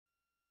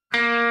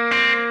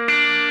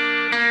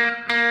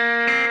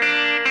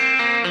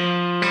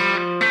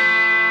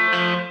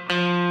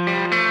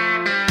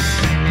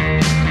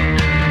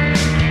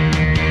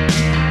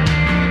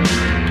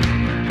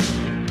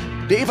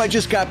I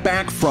just got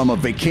back from a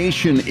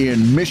vacation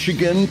in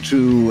Michigan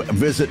to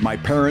visit my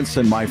parents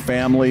and my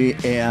family,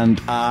 and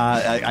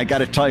I got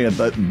to tell you,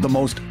 the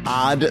most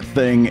odd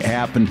thing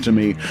happened to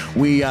me.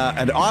 We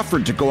had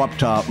offered to go up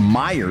to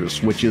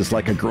Myers, which is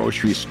like a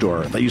grocery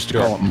store. They used to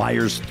call it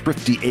Myers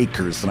Thrifty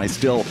Acres, and I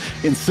still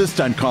insist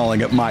on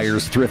calling it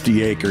Myers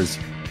Thrifty Acres.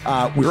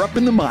 We're up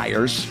in the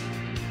Myers,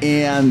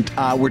 and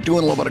we're doing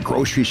a little bit of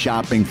grocery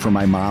shopping for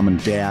my mom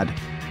and dad.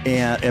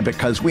 And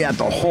because we had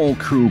the whole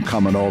crew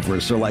coming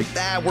over, so like,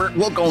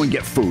 we'll go and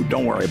get food.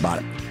 Don't worry about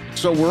it.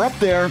 So we're up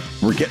there,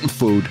 we're getting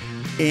food,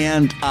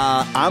 and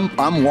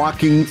I'm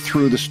walking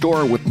through the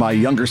store with my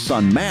younger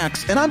son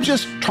Max, and I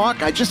just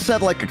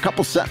said like a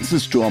couple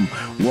sentences to him,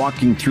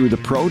 walking through the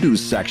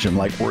produce section,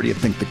 like, where do you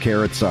think the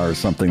carrots are, or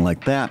something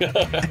like that.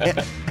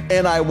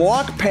 and I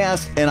walk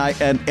past,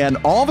 and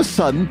all of a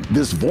sudden,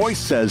 this voice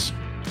says,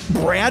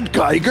 "Brad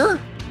Geiger?"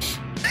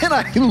 And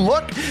I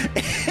look,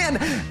 and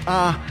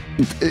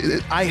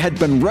I had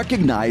been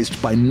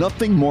recognized by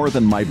nothing more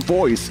than my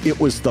voice. It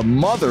was the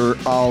mother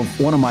of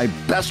one of my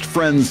best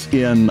friends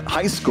in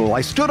high school.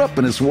 I stood up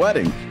in his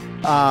wedding.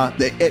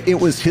 It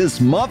was his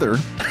mother.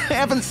 I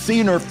haven't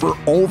seen her for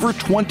over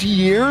 20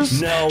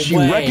 years. No She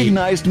way.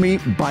 recognized me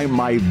by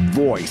my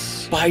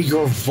voice. By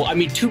your voice. I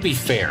mean, to be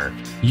fair,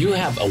 you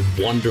have a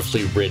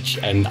wonderfully rich,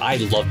 and I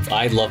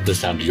love the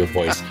sound of your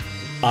voice.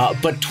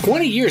 But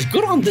 20 years,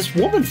 good on this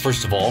woman,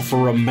 first of all,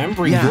 for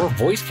remembering your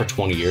voice for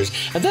 20 years.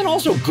 And then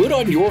also good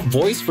on your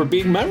voice for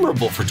being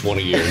memorable for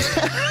 20 years.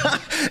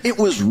 It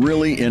was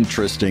really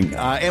interesting.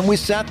 And we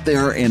sat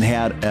there and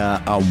had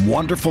a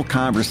wonderful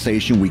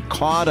conversation. We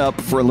caught up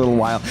for a little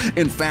while.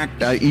 In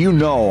fact, I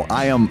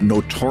am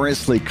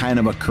notoriously kind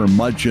of a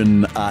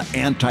curmudgeon,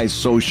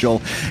 antisocial.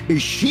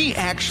 She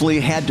actually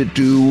had to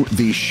do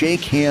the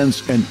shake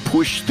hands and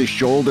push the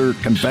shoulder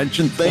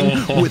convention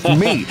thing with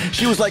me.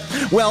 She was like,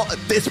 "Well,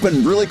 it's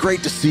been really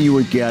great to see you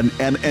again."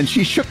 And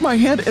she shook my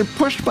hand and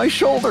pushed my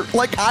shoulder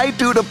like I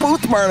do to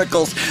Booth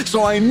Barnacles.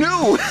 So I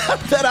knew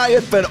that I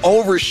had been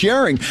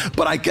oversharing.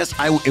 But I guess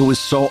it was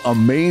so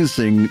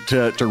amazing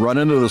to run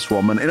into this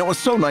woman. And it was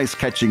so nice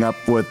catching up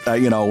with,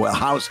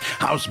 how's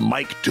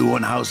Mike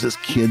doing? How's his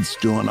kids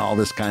doing? All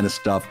this kind of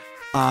stuff.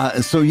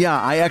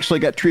 I actually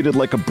got treated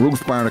like a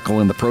Booth Barnacle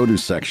in the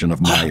produce section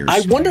of Myers.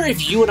 I wonder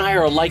if you and I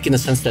are alike in the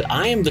sense that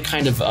I am the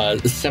kind of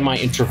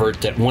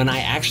semi-introvert that when I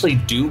actually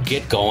do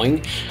get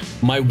going,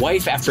 my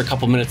wife, after a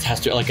couple minutes, has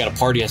to, like at a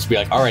party, has to be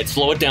like, "All right,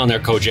 slow it down there,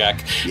 Kojak.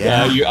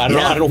 I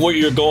don't know what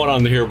you're going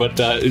on here, but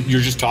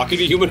you're just talking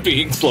to human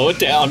beings. Slow it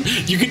down.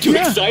 You get too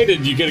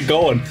excited, you get it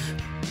going."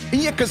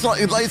 Yeah, because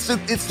it's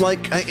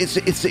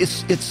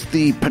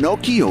the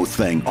Pinocchio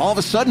thing. All of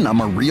a sudden,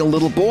 I'm a real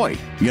little boy.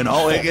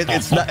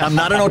 I'm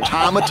not an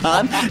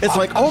automaton. It's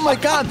like, oh my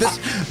God,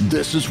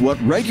 this is what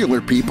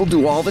regular people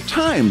do all the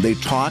time. They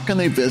talk and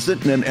they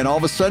visit, and all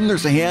of a sudden,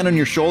 there's a hand on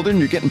your shoulder, and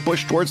you're getting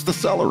pushed towards the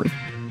celery.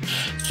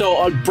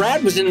 So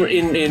Brad was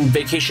in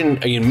vacation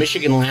in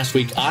Michigan last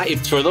week.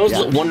 For those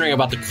wondering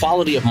about the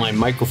quality of my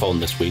microphone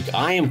this week,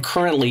 I am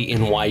currently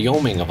in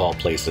Wyoming, of all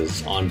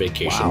places, on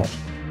vacation. Wow.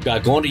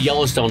 Going to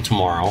Yellowstone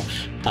tomorrow.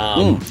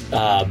 Brad's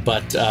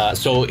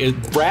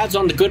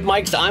on the good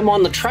mics. I'm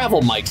on the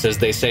travel mics, as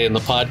they say in the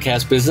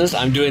podcast business.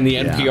 I'm doing the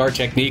NPR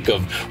technique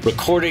of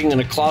recording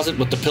in a closet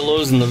with the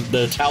pillows and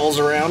the towels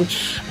around.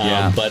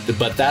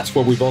 But that's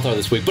where we both are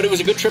this week. But it was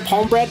a good trip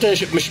home, Brad, to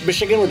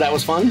Michigan, where that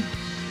was fun.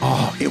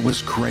 Oh, it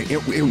was great. It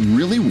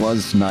really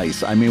was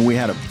nice. I mean, we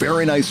had a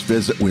very nice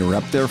visit. We were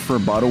up there for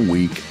about a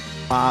week.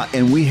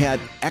 And we had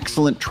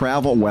excellent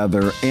travel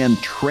weather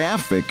and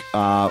traffic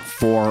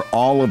for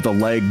all of the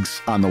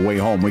legs on the way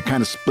home. We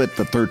kind of split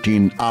the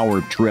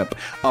 13-hour trip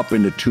up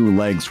into 2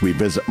 legs. We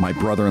visit my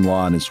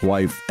brother-in-law and his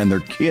wife and their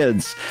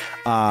kids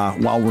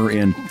while we're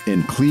in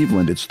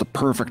Cleveland. It's the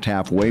perfect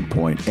halfway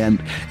point. And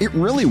it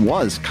really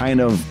was kind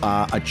of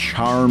a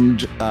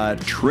charmed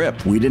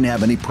trip. We didn't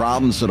have any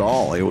problems at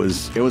all. It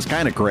was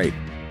kind of great.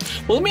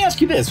 Well, let me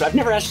ask you this. I've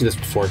never asked you this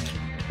before.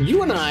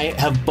 You and I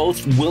have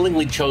both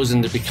willingly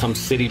chosen to become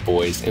city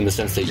boys in the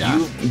sense that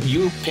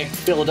you picked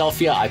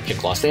Philadelphia, I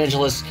picked Los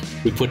Angeles.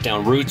 We put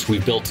down roots. We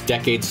built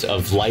decades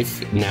of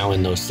life now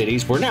in those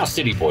cities. We're now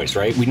city boys,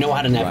 right? We know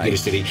how to navigate a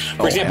city.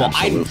 For example,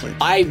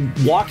 I'm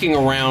walking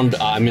around,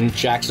 I'm in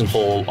Jackson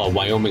Hole,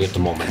 Wyoming at the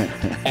moment,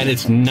 and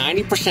it's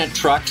 90%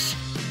 trucks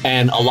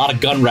and a lot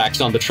of gun racks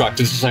on the truck.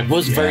 It's just like, well,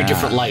 it's a very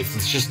different life.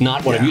 It's just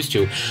not what I'm used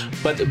to.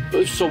 But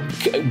so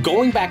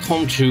going back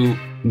home to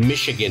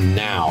Michigan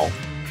now,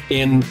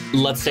 in,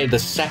 let's say, the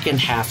second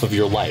half of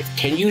your life,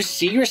 can you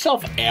see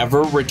yourself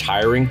ever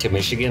retiring to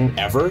Michigan,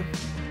 ever?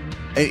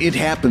 It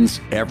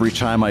happens every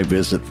time I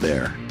visit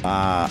there.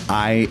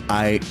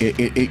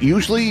 It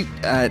usually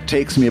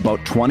takes me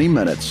about 20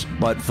 minutes,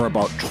 but for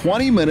about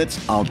 20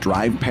 minutes, I'll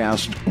drive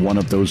past one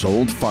of those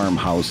old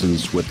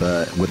farmhouses with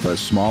a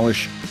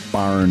smallish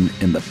barn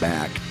in the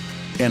back,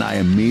 and I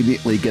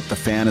immediately get the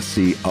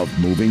fantasy of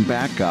moving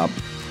back up,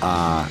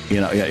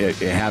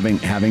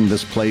 having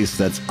this place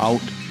that's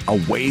out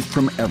away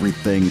from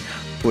everything,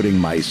 putting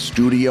my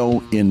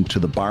studio into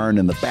the barn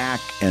in the back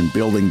and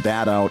building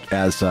that out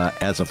as a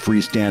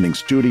freestanding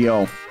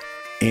studio.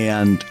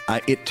 And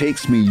it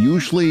takes me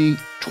usually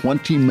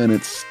 20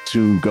 minutes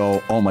to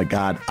go, oh my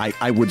God,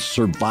 I would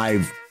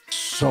survive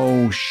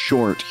so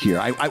short here.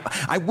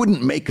 I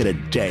wouldn't make it a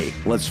day.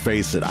 Let's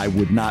face it. I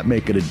would not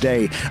make it a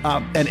day.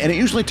 And it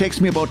usually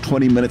takes me about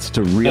 20 minutes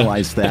to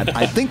realize that.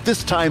 I think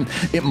this time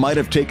it might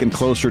have taken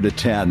closer to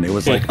 10. It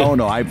was like, oh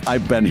no,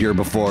 I've been here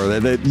before.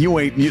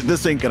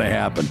 This ain't going to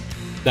happen.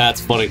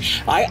 That's funny.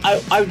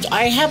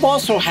 I have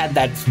also had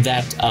that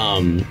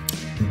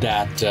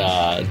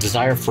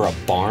desire for a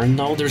barn,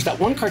 though. There's that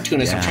one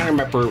cartoonist, I'm trying to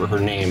remember her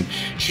name.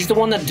 She's the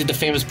one that did the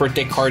famous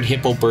birthday card,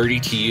 Hippo Birdie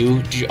to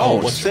You.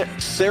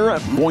 Sarah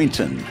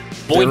Boynton.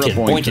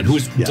 Boynton,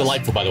 who's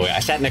delightful, by the way. I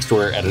sat next to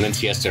her at an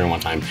NCS dinner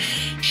one time.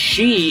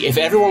 She, if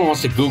everyone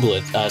wants to Google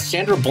it,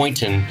 Sandra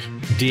Boynton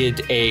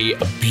did a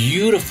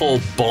beautiful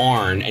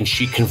barn, and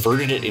she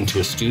converted it into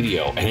a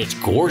studio, and it's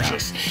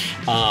gorgeous.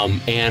 Yeah.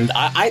 And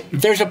I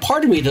there's a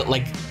part of me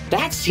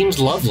that seems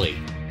lovely.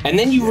 And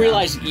then you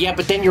realize,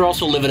 but then you're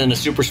also living in a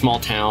super small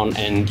town,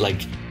 and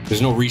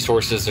there's no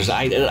resources.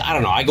 I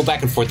don't know. I go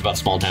back and forth about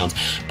small towns,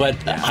 but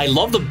I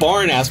love the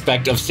barn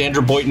aspect of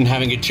Sandra Boynton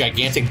having a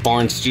gigantic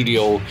barn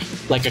studio,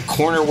 like a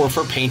corner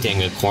for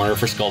painting, a corner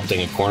for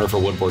sculpting, a corner for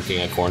woodworking,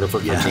 a corner for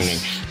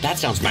cartooning. That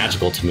sounds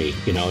magical to me,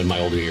 in my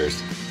older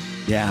years.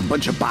 Yeah, a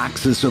bunch of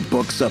boxes of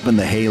books up in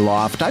the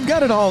hayloft. I've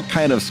got it all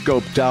kind of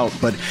scoped out,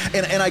 but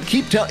and I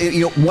keep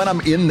telling when I'm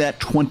in that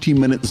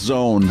 20-minute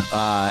zone,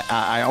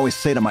 I always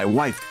say to my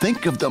wife,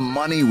 think of the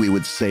money we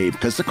would save,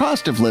 because the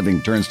cost of living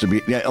turns to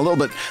be a little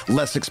bit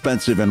less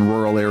expensive in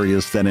rural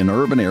areas than in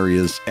urban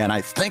areas, and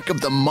I think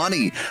of the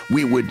money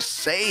we would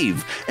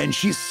save. And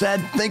she said,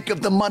 think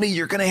of the money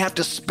you're going to have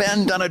to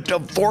spend on a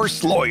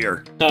divorce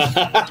lawyer.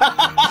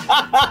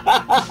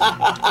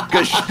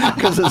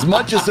 Because as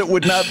much as it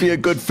would not be a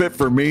good fit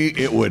for me,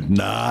 it would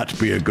not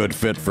be a good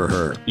fit for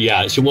her.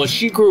 Yeah,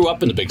 she grew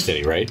up in the big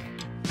city, right?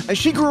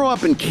 She grew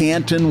up in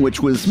Canton,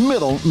 which was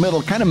middle,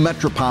 kind of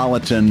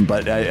metropolitan,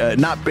 but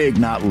not big,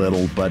 not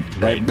little, but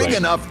big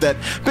enough that,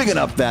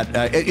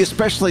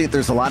 especially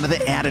there's a lot of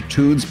the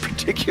attitudes,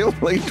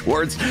 particularly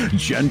towards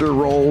gender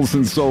roles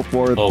and so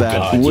forth,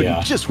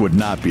 just would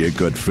not be a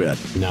good fit.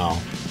 No.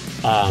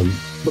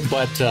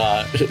 But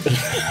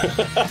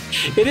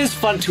it is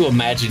fun to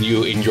imagine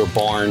you in your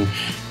barn,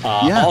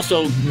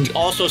 also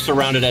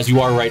surrounded, as you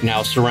are right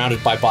now,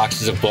 surrounded by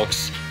boxes of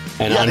books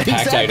and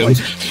unpacked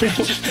items.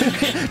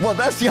 Well,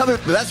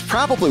 that's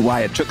probably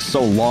why it took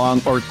so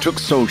long, or took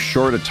so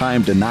short a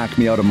time to knock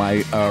me out of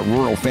my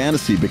rural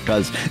fantasy,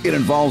 because it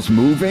involves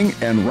moving,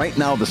 and right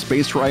now, the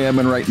space where I am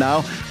in right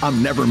now,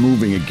 I'm never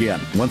moving again.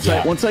 Once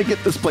I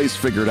get this place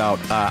figured out,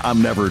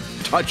 I'm never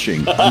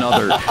touching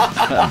another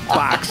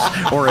box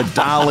or a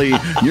dolly.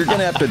 You're going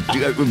to have to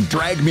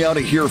drag me out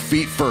of here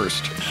feet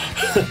first.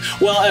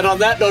 Well, and on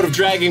that note of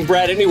dragging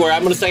Brad anywhere,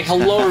 I'm going to say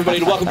hello, everybody,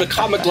 and welcome to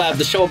Comic Lab,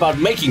 the show about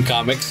making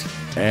comics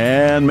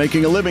and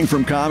making a living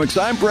from comics.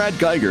 I'm Brad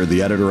Geiger,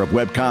 the editor of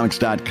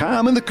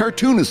webcomics.com and the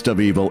cartoonist of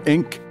Evil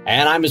Inc.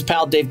 And I'm his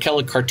pal Dave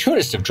Kellogg,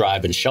 cartoonist of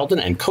Drive and Sheldon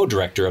and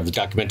co-director of the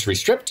documentary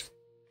Stripped.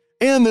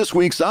 And this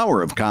week's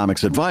Hour of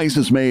Comics Advice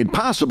is made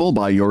possible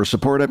by your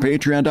support at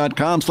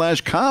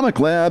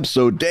patreon.com/comiclab.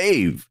 So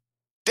Dave,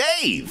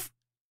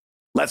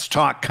 let's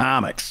talk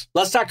comics.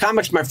 Let's talk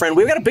comics, my friend.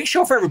 We've got a big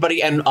show for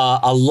everybody, and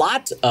a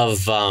lot of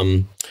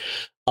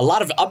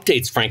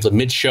updates, frankly,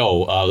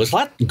 mid-show. There's a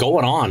lot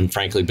going on,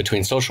 frankly,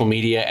 between social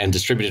media and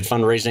distributed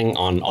fundraising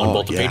on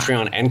both the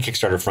Patreon and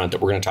Kickstarter front that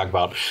we're going to talk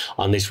about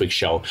on this week's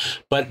show.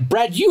 But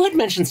Brad, you had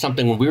mentioned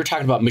something when we were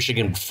talking about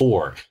Michigan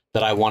before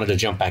that I wanted to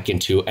jump back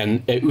into,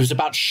 and it was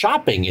about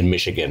shopping in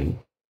Michigan.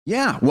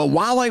 Yeah, well,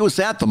 while I was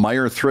at the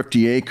Meyer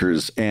Thrifty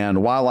Acres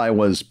and while I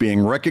was being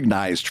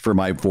recognized for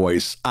my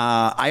voice,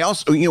 I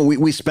also,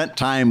 we spent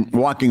time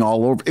walking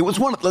all over. It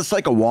was it's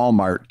like a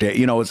Walmart day.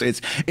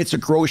 It's a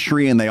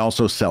grocery, and they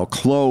also sell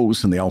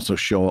clothes, and they also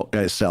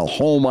sell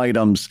home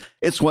items.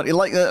 It's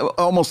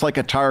almost like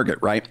a Target,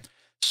 right?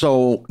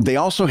 So they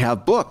also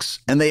have books,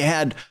 and they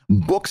had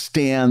book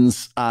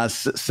stands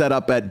set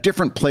up at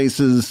different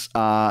places,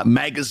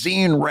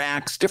 magazine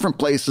racks, different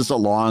places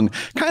along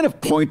kind of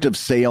point of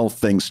sale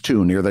things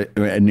too, near the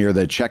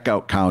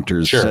checkout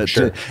counters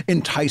to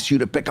entice you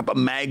to pick up a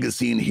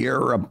magazine here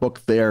or a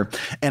book there.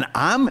 And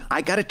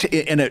I got it,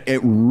 and it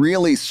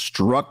really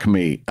struck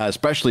me,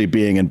 especially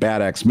being in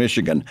Bad Axe,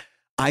 Michigan.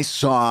 I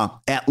saw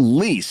at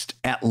least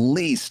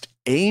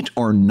 8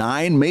 or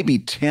 9, maybe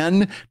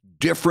 10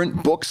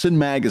 different books and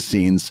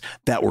magazines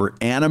that were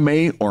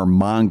anime or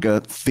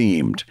manga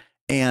themed.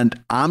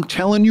 And I'm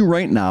telling you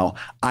right now,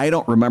 I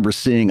don't remember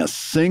seeing a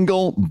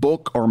single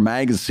book or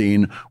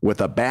magazine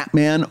with a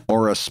Batman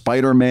or a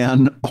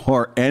Spider-Man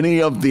or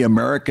any of the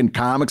American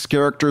comics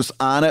characters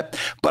on it.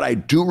 But I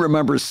do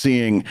remember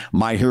seeing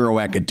My Hero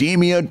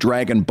Academia,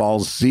 Dragon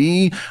Ball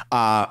Z,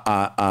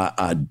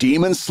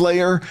 Demon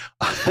Slayer,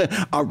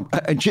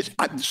 just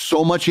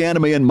so much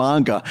anime and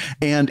manga.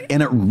 And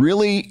it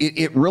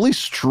really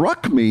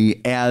struck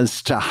me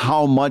as to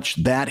how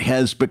much that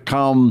has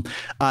become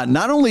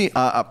not only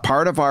a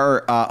part of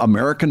our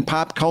American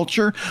pop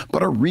culture,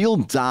 but a real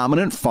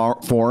dominant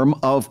form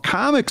of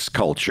comics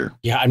culture.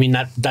 Yeah, I mean,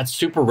 that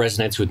super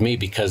resonates with me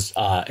because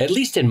at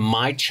least in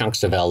my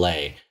chunks of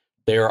LA,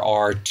 there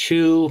are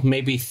two,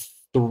 maybe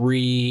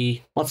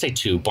three, let's say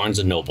two Barnes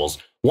and Nobles,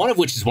 one of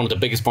which is one of the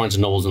biggest Barnes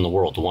and Nobles in the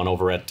world, the one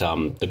over at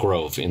the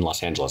Grove in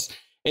Los Angeles.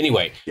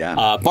 Anyway,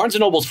 Barnes &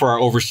 Nobles, for our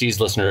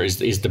overseas listener,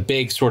 is the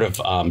big sort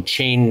of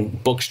chain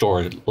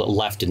bookstore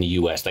left in the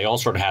U.S. They all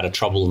sort of had a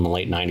trouble in the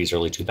late 90s,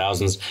 early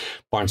 2000s.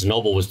 Barnes &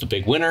 Noble was the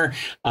big winner.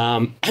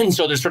 And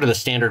so they're sort of the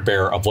standard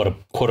bearer of what a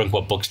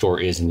quote-unquote bookstore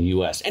is in the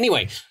U.S.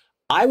 Anyway,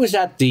 I was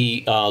at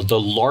the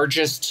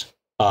largest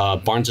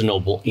Barnes &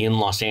 Noble in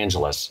Los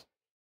Angeles,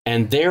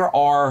 and there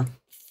are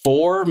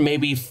 4,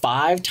 maybe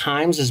 5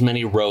 times as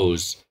many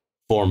rows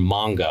for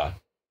manga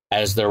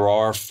as there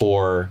are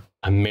for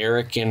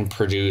American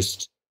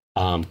produced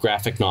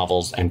graphic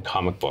novels and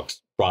comic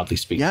books, broadly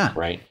speaking,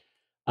 right?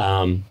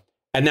 And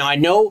now I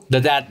know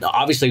that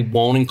obviously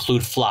won't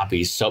include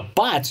floppies.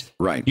 But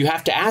you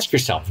have to ask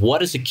yourself,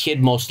 what is a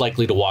kid most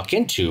likely to walk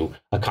into?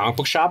 A comic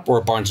book shop or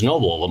a Barnes &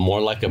 Noble?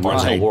 More like a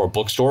Barnes & Noble or a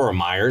bookstore or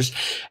Myers,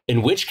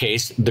 in which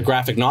case the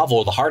graphic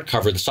novel, the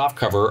hardcover, the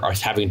softcover are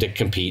having to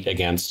compete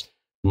against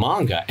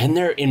manga. And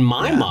there, in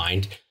my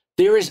mind,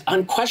 there is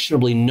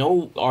unquestionably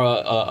no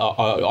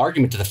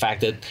argument to the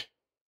fact that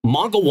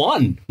manga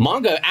won.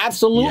 Manga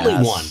absolutely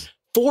won.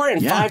 4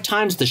 and 5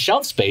 times the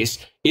shelf space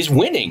is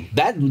winning.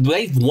 That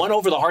they've won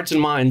over the hearts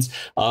and minds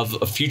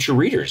of future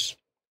readers.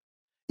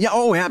 Yeah,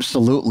 oh,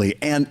 absolutely.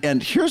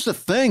 And here's the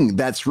thing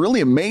that's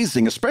really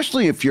amazing,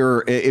 especially if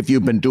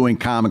you've been doing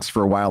comics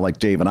for a while like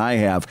Dave and I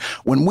have.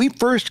 When we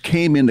first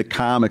came into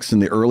comics in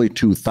the early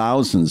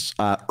 2000s,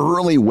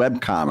 early web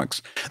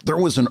comics, there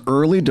was an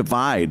early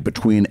divide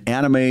between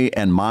anime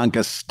and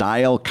manga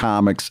style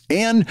comics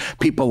and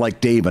people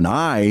like Dave and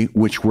I,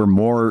 which were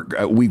more,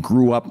 we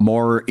grew up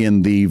more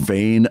in the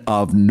vein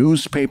of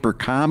newspaper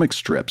comic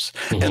strips.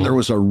 Mm-hmm. And there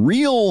was a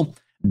real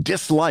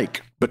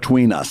dislike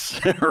between us,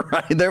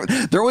 right?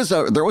 There was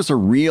a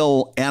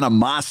real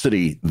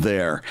animosity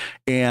there,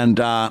 and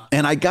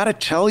I got to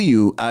tell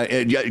you,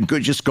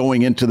 just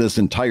going into this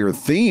entire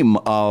theme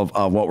of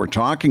what we're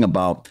talking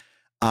about,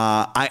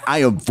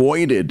 I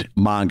avoided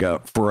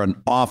manga for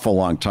an awful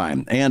long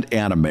time and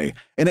anime,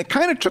 and it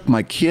kind of took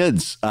my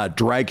kids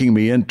dragging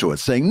me into it,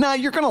 saying, "Nah,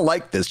 you're going to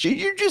like this.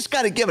 You just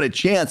got to give it a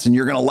chance, and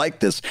you're going to like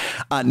this."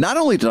 Not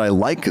only did I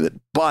like it,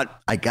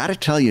 but I got to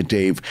tell you,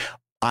 Dave,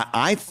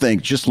 I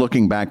think, just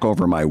looking back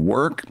over my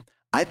work,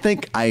 I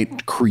think I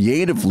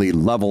creatively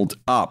leveled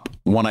up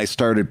when I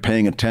started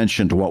paying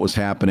attention to what was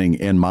happening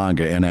in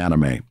manga and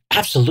anime.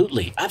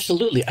 Absolutely.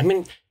 Absolutely. I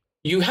mean,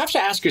 you have to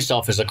ask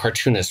yourself as a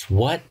cartoonist,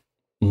 what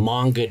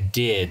manga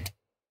did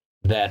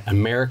that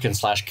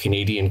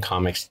American/Canadian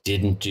comics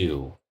didn't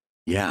do?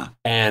 Yeah.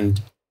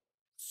 And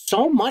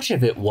so much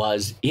of it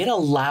was it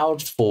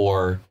allowed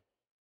for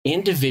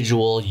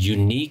individual,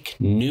 unique,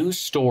 new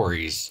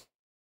stories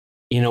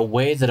in a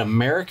way that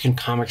American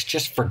comics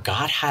just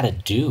forgot how to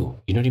do.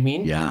 You know what I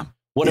mean? Yeah.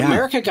 What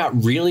America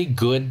got really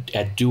good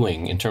at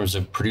doing in terms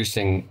of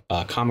producing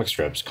comic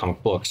strips,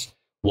 comic books,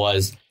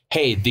 was,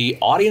 hey, the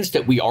audience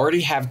that we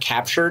already have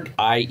captured,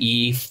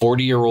 i.e.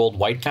 40-year-old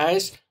white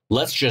guys,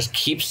 let's just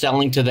keep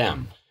selling to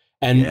them.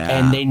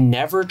 And they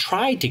never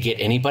tried to get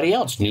anybody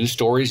else. New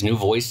stories, new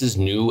voices,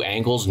 new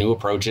angles, new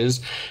approaches.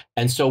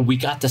 And so we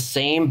got the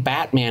same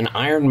Batman,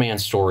 Iron Man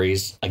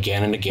stories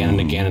again and again and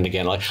again and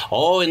again. Like,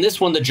 oh, in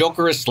this one, the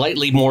Joker is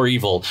slightly more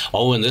evil.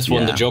 Oh, in this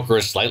one, the Joker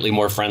is slightly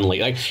more friendly.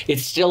 Like,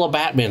 it's still a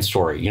Batman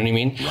story. You know what I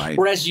mean? Right.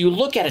 Whereas you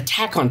look at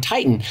Attack on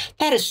Titan,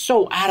 that is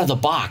so out of the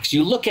box.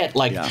 You look at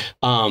like, gosh,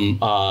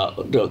 I'm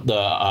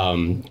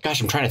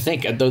trying to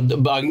think.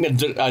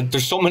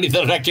 There's so many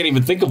that I can't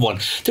even think of one.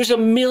 There's a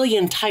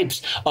million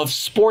types of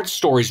sports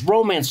stories,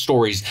 romance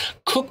stories,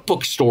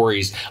 cookbook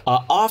stories,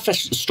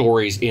 office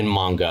stories in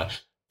manga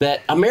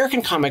that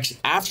American comics,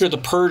 after the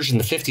purge in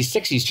the 50s,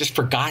 60s, just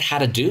forgot how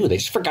to do. They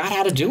just forgot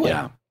how to do it.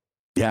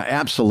 Yeah,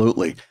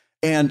 absolutely.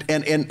 And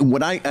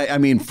what I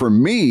mean, for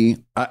me,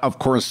 of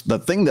course, the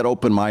thing that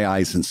opened my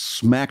eyes and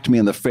smacked me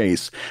in the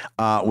face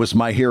was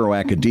My Hero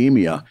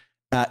Academia.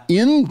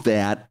 In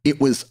that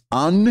it was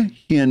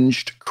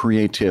unhinged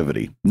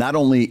creativity, not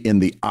only in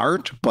the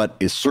art, but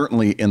is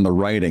certainly in the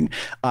writing.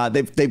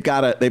 They've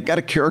got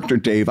a character,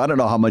 Dave. I don't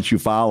know how much you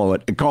follow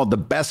it, called the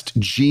Best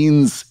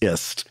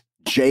Jeansist.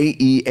 Jean,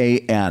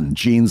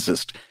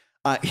 Jeansist.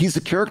 He's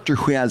a character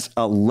who has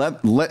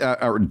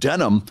a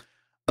denim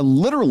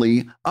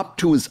literally up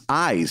to his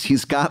eyes.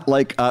 He's got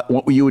like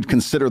what you would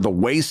consider the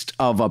waist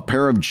of a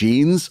pair of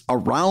jeans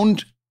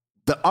around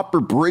the upper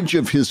bridge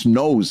of his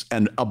nose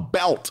and a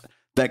belt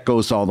that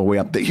goes all the way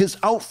up. His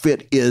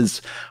outfit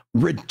is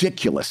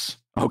ridiculous.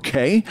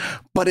 Okay,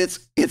 but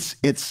it's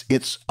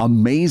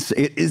amazing.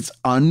 It is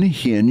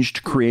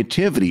unhinged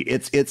creativity.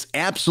 It's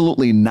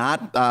absolutely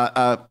not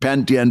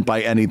penned in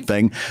by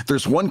anything.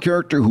 There's one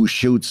character who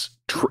shoots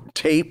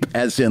tape,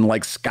 as in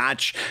like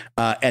Scotch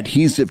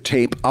adhesive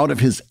tape, out of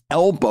his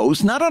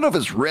elbows, not out of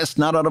his wrist,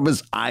 not out of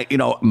his eye,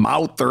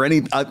 mouth or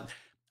any.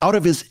 Out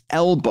of his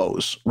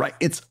elbows, right?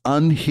 It's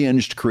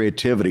unhinged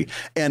creativity.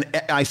 And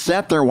I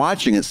sat there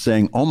watching it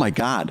saying, oh my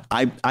God,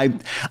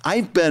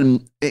 I've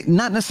been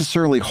not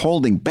necessarily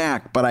holding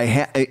back, but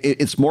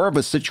it's more of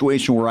a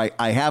situation where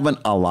I haven't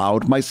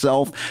allowed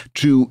myself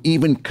to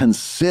even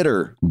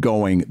consider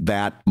going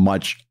that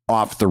much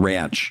off the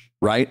ranch.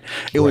 Right.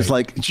 It was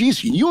like,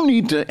 geez, you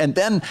need to. And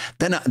then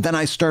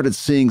I started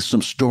seeing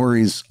some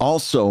stories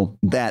also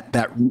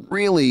that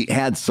really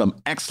had some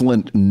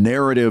excellent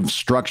narrative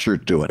structure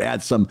to it,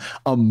 had some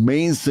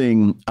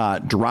amazing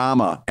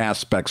drama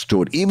aspects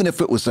to it. Even if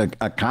it was a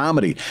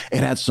comedy, it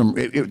had some,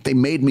 they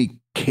made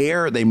me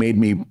care. They made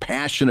me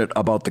passionate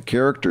about the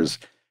characters.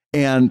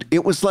 And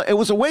it was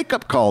a wake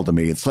up call to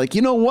me. It's like,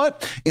 you know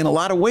what? In a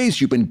lot of ways,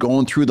 you've been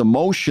going through the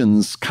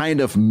motions, kind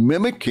of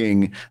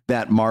mimicking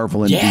that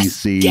Marvel and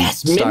DC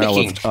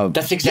style of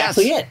that's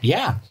exactly it.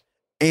 Yeah.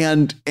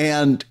 And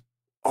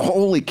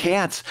holy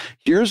cats,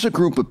 here's a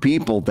group of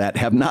people that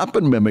have not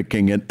been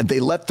mimicking it. They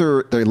let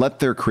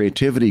their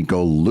creativity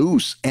go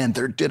loose, and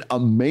they did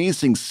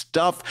amazing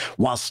stuff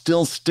while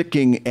still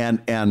sticking and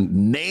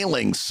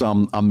nailing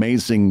some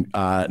amazing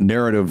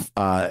narrative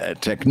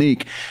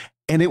technique.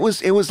 And it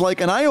was like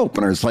an eye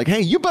opener. It's like,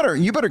 hey, you better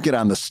get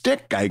on the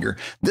stick, Geiger.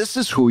 This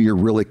is who you're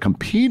really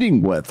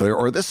competing with,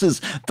 or this is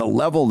the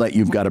level that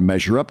you've got to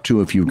measure up to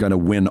if you're going to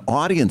win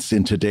audience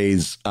in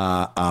today's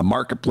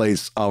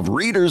marketplace of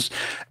readers.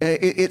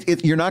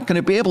 You're not going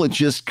to be able to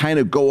just kind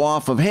of go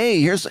off of, hey,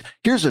 here's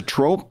a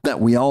trope that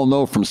we all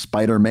know from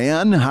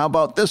Spider-Man. How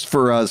about this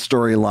for a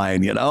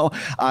storyline?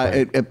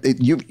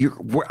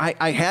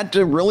 I had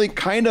to really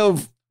kind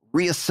of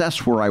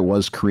reassess where I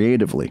was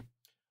creatively.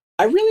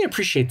 I really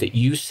appreciate that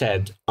you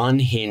said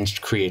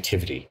unhinged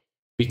creativity,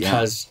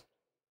 because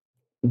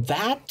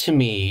that to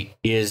me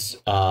is,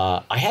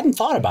 I hadn't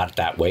thought about it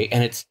that way.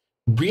 And it's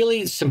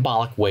really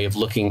symbolic way of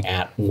looking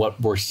at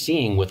what we're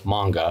seeing with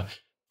manga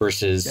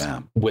versus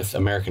with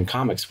American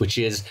comics, which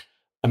is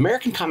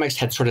American comics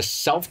had sort of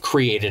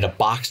self-created a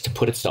box to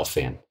put itself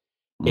in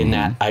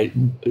that I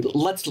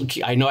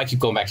know I keep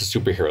going back to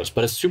superheroes,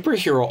 but a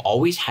superhero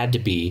always had to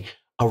be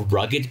a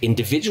rugged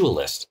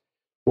individualist.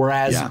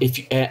 Whereas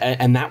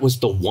and that was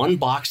the one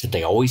box that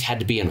they always had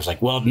to be in. It was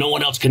like, well, if no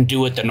one else can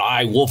do it, then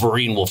I,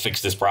 Wolverine, will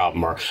fix this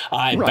problem, or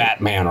I,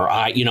 Batman, or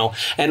I,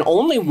 and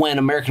only when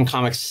American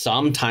comics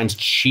sometimes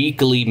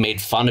cheekily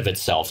made fun of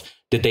itself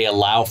did they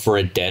allow for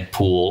a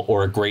Deadpool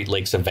or a Great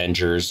Lakes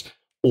Avengers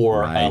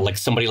or like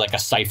somebody like a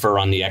Cypher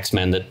on the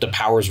X-Men, that the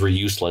powers were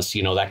useless,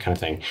 that kind of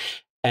thing.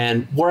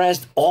 And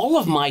whereas all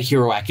of My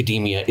Hero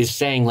Academia is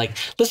saying, like,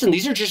 listen,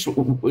 these are just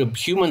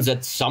humans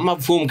that some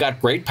of whom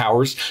got great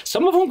powers,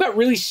 some of whom got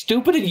really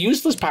stupid and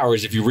useless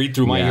powers, if you read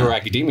through My Hero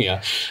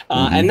Academia.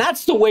 And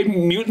that's the way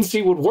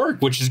mutancy would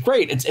work, which is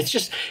great.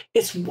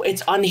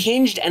 It's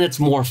unhinged, and it's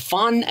more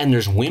fun, and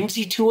there's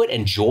whimsy to it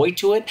and joy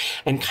to it.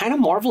 And kind of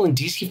Marvel and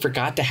DC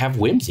forgot to have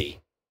whimsy.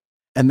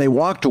 And they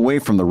walked away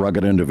from the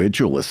rugged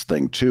individualist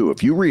thing, too.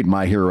 If you read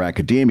My Hero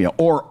Academia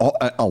or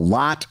a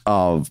lot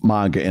of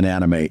manga and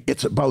anime,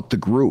 it's about the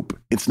group.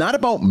 It's not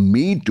about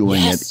me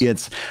doing it.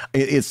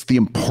 It's the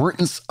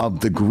importance of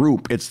the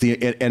group.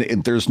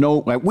 There's no,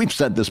 we've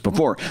said this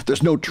before,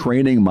 there's no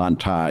training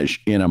montage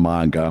in a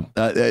manga.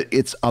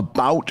 It's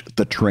about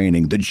the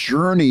training. The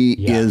journey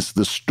is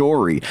the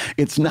story.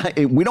 It's not,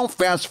 we don't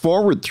fast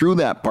forward through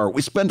that part.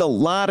 We spend a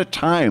lot of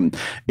time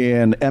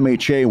in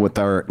MHA with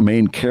our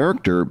main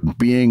character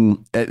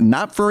being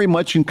not very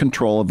much in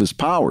control of his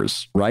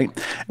powers, right?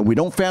 And we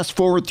don't fast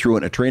forward through it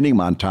in a training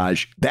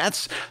montage.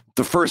 That's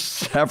the first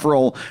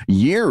several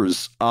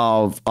years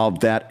of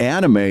that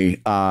anime,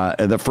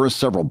 the first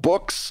several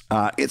books.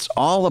 It's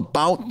all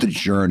about the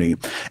journey.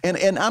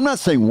 And I'm not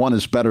saying one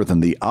is better than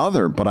the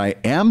other, but I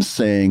am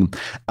saying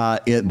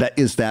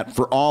that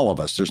for all of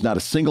us, there's not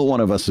a single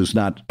one of us who's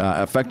not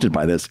affected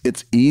by this.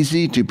 It's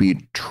easy to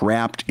be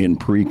trapped in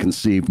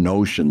preconceived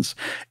notions.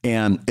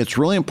 And it's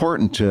really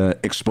important to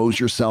expose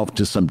yourself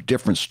to some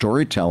different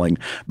storytelling,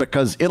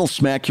 because it'll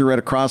smack you right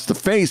across the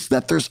face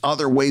that there's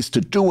other ways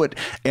to do it.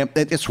 And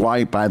it's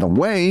why, by the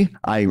way,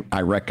 I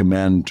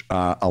recommend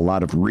a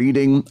lot of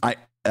reading.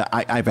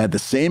 I've had the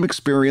same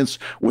experience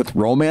with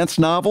romance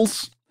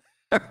novels,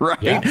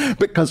 right? Yeah.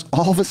 Because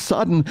all of a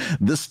sudden,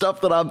 the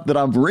stuff that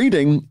I'm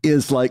reading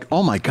is like,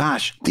 oh my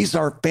gosh, these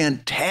are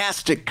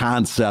fantastic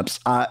concepts.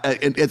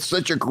 It's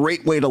such a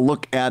great way to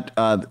look at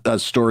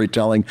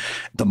storytelling.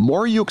 The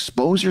more you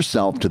expose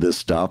yourself to this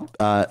stuff,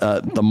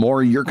 the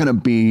more you're going to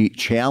be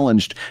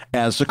challenged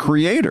as a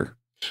creator.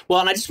 Well,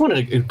 and I just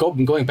wanted to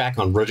going back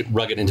on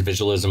rugged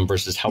individualism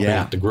versus helping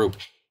out the group,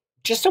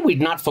 just so we're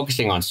not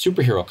focusing on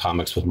superhero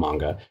comics with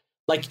manga.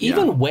 Like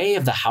even Way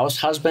of the House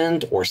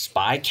Husband or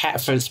Spy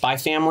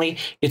Family,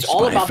 it's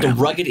all about the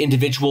rugged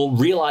individual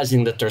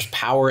realizing that there's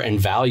power and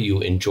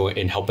value in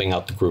helping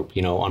out the group,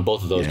 you know, on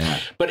both of those. Yeah.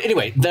 But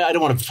anyway, I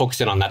don't want to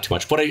focus in on that too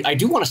much. What I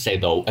do want to say,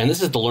 though, and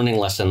this is the learning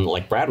lesson,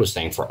 like Brad was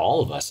saying, for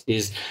all of us,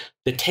 is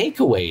the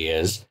takeaway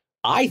is,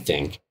 I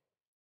think,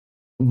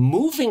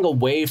 moving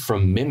away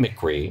from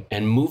mimicry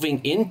and moving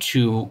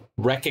into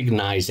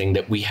recognizing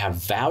that we have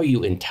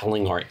value in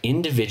telling our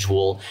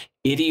individual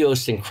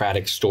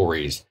idiosyncratic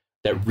stories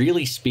that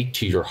really speak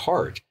to your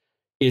heart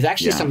is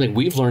actually something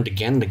we've learned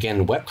again and again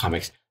in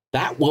webcomics.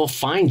 That will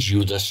find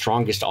you the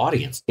strongest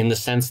audience, in the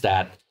sense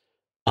that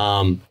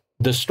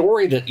the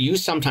story that you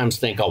sometimes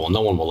think, oh, well,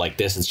 no one will like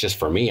this, it's just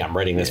for me, I'm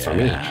writing this for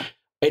me.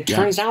 It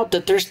turns out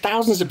that there's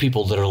thousands of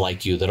people that are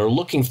like you, that are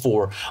looking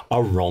for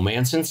a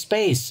romance in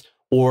space,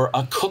 or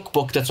a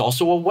cookbook that's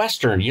also a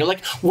Western. You're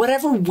like,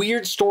 whatever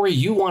weird story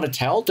you want to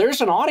tell, there's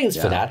an audience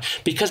for that,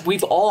 because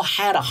we've all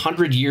had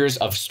 100 years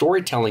of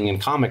storytelling in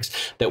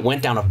comics that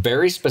went down a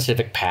very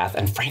specific path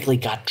and frankly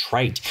got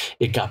trite.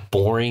 It got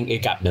boring.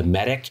 It got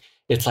mimetic.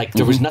 It's like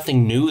there was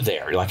nothing new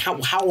there. You're like,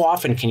 how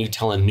often can you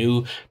tell a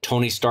new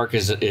Tony Stark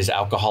is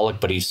alcoholic,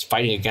 but he's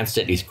fighting against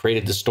it? He's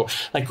created this story.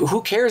 Like,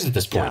 who cares at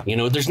this point? You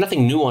know, there's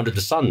nothing new under the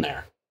sun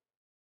there.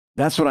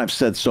 That's what I've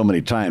said so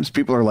many times.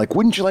 People are like,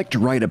 wouldn't you like to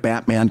write a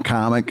Batman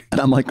comic? And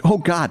I'm like, oh,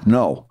 God,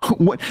 no.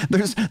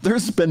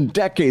 There's been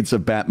decades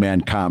of Batman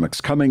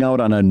comics coming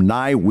out on a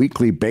nigh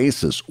weekly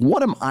basis.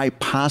 What am I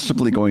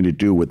possibly going to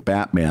do with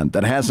Batman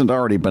that hasn't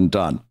already been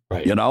done?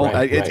 Right, you know,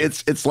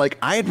 it's like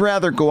I'd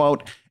rather go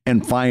out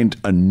and find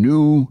a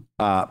new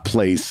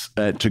place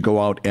to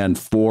go out and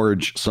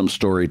forge some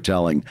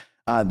storytelling.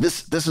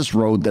 This is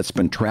road that's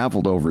been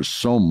traveled over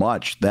so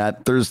much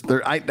that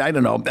I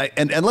don't know.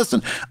 And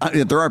listen,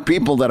 there are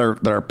people that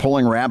are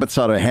pulling rabbits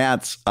out of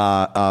hats,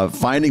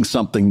 finding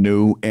something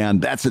new,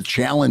 and that's a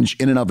challenge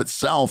in and of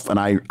itself. And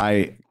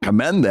I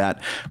commend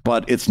that,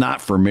 but it's not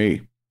for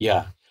me.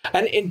 Yeah.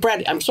 And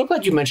Brad, I'm so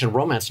glad you mentioned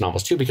romance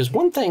novels too, because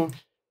one thing,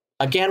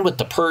 again, with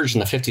the purge in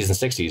the 50s and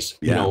 60s,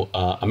 you know,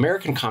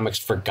 American comics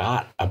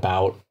forgot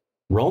about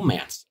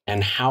romance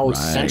and how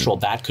central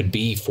that could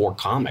be for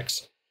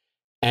comics.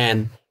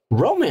 And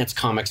romance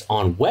comics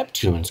on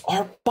webtoons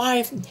are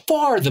by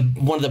far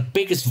one of the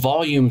biggest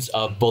volumes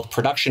of both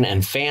production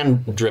and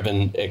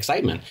fan-driven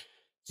excitement.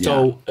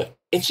 So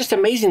it's just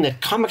amazing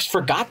that comics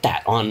forgot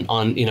that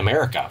in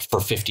America for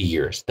 50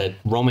 years, that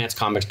romance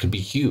comics could be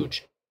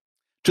huge.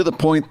 To the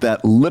point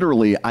that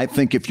literally, I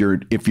think if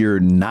you're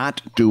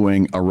not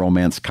doing a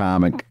romance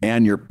comic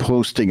and you're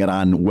posting it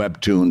on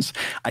webtoons,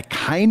 I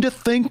kind of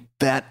think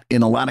that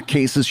in a lot of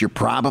cases, you're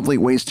probably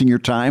wasting your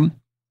time.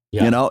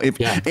 You know,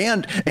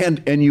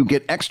 and you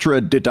get extra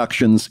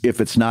deductions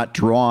if it's not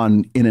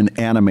drawn in an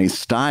anime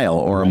style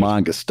or a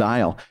manga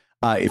style.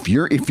 If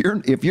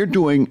you're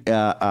doing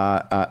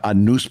a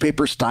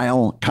newspaper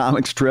style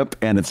comic strip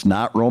and it's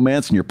not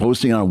romance and you're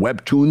posting on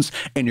webtoons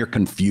and you're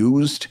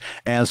confused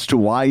as to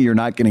why you're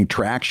not getting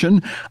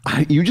traction,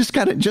 you just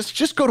gotta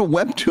just go to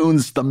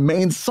Webtoons, the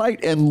main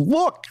site, and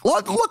look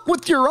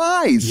with your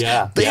eyes.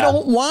 They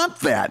don't want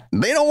that.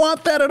 They don't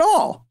want that at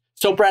all.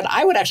 So, Brad,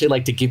 I would actually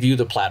like to give you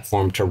the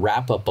platform to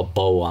wrap up a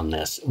bow on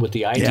this with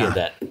the idea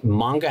that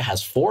manga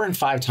has 4 and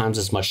 5 times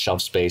as much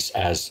shelf space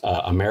as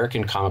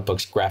American comic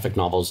books, graphic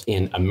novels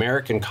in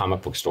American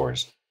comic book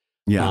stores.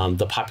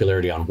 The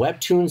popularity on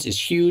webtoons is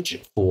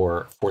huge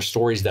for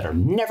stories that are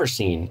never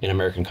seen in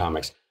American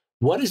comics.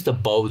 What is the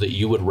bow that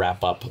you would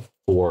wrap up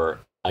for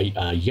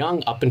a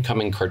young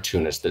up-and-coming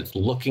cartoonist that's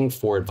looking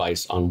for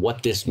advice on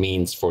what this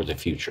means for the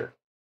future?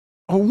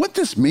 Well, what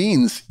this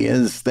means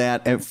is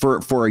that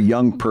for a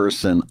young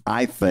person,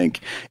 I think,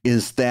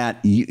 is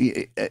that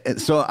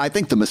so I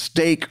think the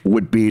mistake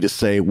would be to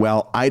say,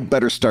 well, I'd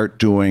better start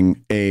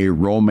doing a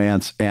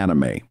romance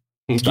anime.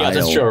 Style,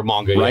 that's true.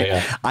 Manga,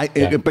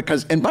 right?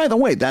 Because, and by the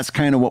way, that's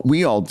kind of what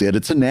we all did.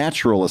 It's a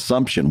natural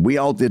assumption. We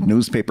all did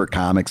newspaper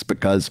comics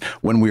because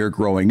when we were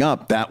growing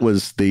up, that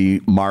was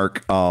the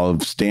mark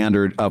of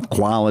standard of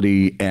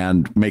quality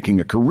and making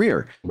a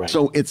career.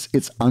 So it's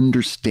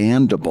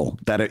understandable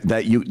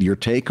that your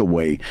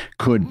takeaway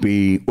could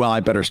be, well, I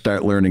better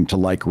start learning to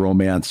like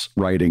romance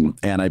writing,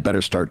 and I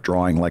better start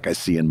drawing like I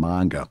see in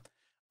manga.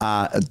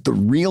 The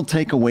real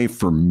takeaway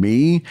for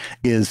me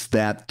is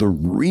that the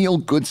real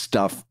good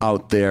stuff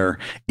out there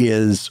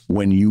is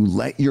when you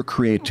let your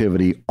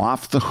creativity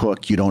off the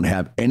hook. You don't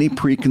have any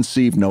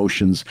preconceived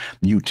notions.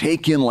 You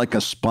take in like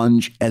a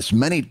sponge as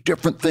many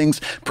different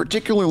things,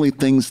 particularly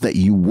things that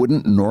you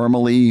wouldn't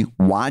normally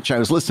watch. I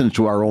was listening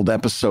to our old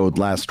episode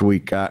last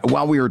week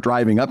while we were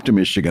driving up to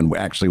Michigan.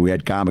 Actually, we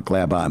had Comic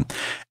Lab on,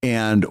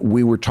 and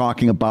we were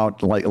talking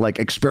about like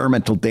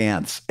experimental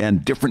dance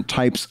and different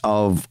types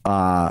of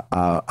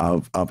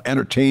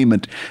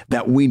entertainment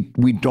that we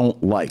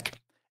don't like.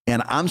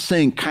 And I'm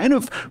saying kind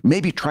of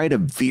maybe try to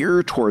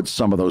veer towards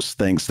some of those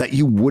things that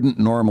you wouldn't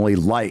normally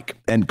like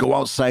and go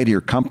outside of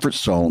your comfort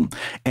zone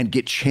and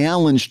get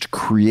challenged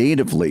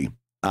creatively.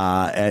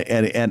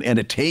 And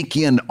to take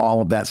in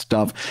all of that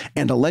stuff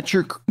and to let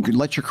your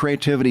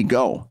creativity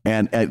go.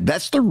 And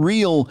that's the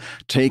real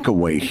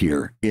takeaway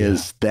here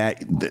is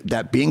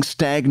that being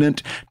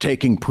stagnant,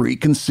 taking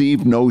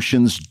preconceived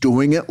notions,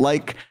 doing it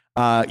like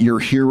your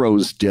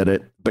heroes did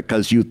it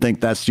because you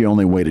think that's the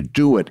only way to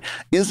do it.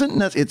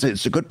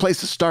 It's a good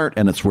place to start,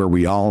 and it's where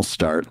we all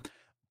start.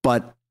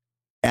 But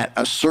at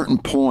a certain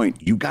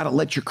point, you got to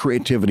let your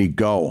creativity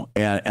go.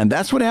 And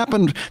that's what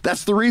happened.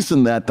 That's the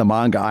reason that the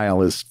manga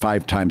aisle is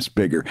 5 times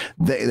bigger.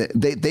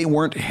 They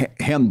weren't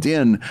hemmed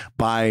in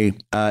by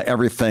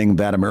everything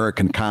that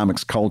American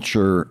comics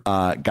culture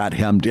got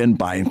hemmed in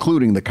by,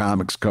 including the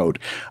Comics Code.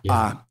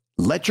 Yeah.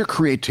 Let your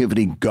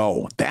creativity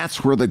go.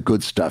 That's where the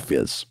good stuff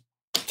is.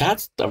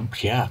 That's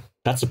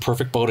a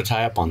perfect bow to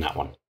tie up on that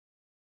one.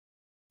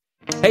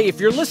 Hey, if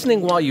you're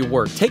listening while you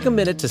work, take a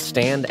minute to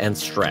stand and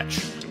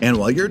stretch. And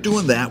while you're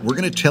doing that, we're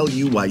going to tell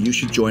you why you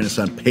should join us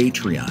on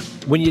Patreon.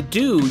 When you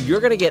do, you're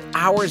going to get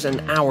hours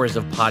and hours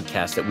of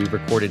podcasts that we've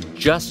recorded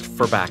just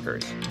for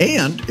backers.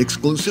 And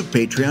exclusive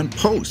Patreon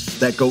posts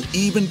that go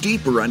even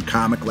deeper on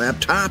Comic Lab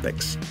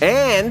topics.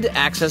 And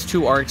access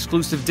to our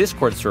exclusive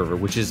Discord server,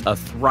 which is a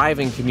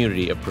thriving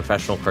community of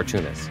professional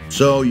cartoonists.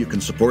 So you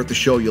can support the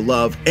show you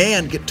love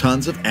and get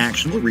tons of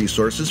actionable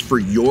resources for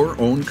your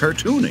own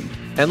cartooning.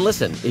 And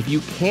listen, if you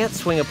can't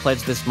swing a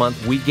pledge this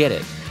month, we get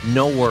it.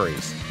 No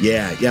worries.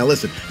 Yeah,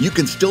 listen, you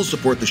can still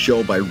support the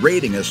show by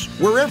rating us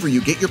wherever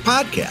you get your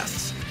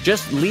podcasts.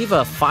 Just leave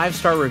a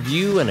 5-star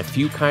review and a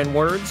few kind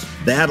words.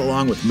 That,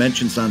 along with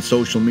mentions on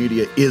social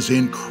media, is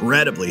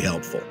incredibly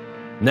helpful.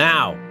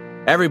 Now,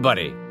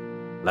 everybody,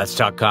 let's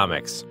talk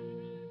comics.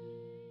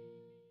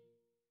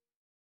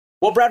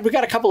 Well, Brad, we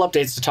got a couple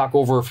updates to talk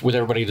over with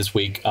everybody this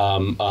week.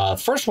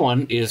 First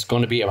one is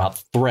going to be about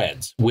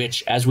Threads,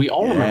 which, as we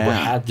all remember,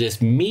 had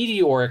this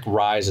meteoric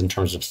rise in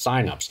terms of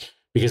signups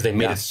because they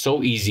made it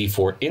so easy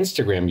for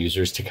Instagram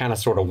users to kind of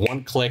sort of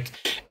one click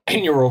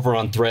and you're over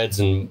on Threads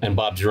and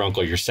Bob's your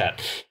uncle, you're set.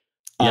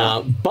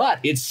 But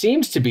it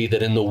seems to be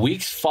that in the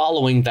weeks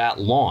following that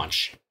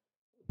launch,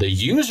 the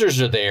users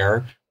are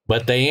there,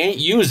 but they ain't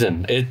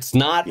using. It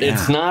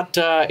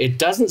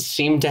doesn't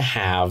seem to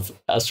have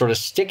a sort of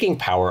sticking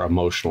power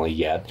emotionally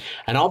yet.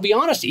 And I'll be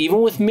honest,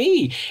 even with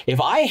me, if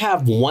I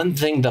have one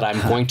thing that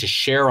I'm going to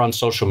share on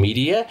social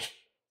media,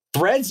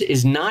 Threads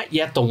is not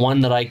yet the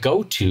one that I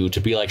go to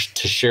be like,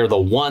 to share the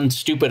one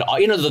stupid,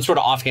 the sort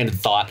of offhanded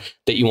thought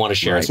that you want to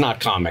share. Right. It's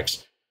not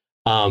comics.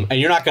 And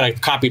you're not going to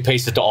copy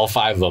paste it to all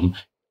 5 of them.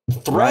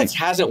 Threads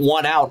hasn't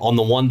won out on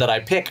the one that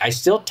I pick. I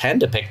still tend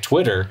to pick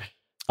Twitter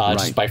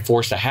just by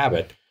force of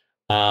habit.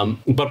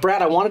 But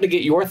Brad, I wanted to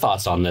get your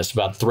thoughts on this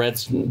about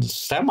Threads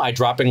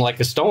semi-dropping like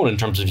a stone in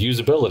terms of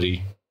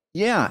usability.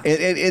 Yeah,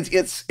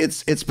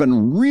 it's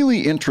been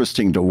really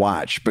interesting to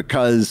watch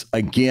because,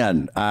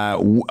 again,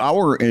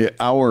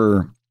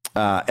 our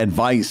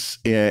advice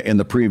in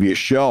the previous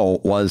show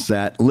was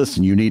that,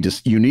 listen, you need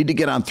to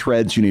get on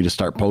Threads, you need to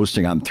start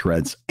posting on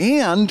Threads,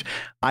 and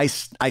I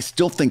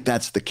still think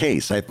that's the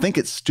case. I think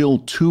it's still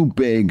too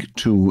big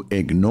to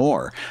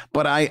ignore,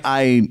 but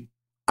I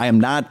am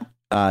not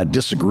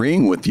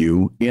disagreeing with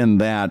you in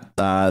that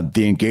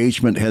the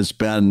engagement has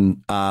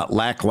been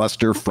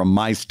lackluster from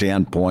my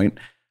standpoint.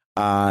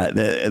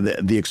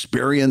 The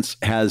experience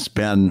has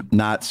been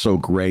not so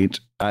great.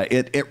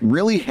 It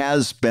really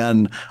has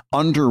been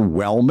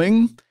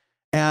underwhelming.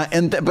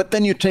 But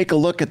then you take a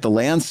look at the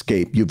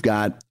landscape. You've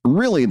got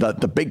really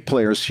the big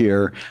players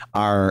here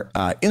are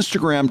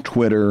Instagram,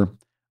 Twitter,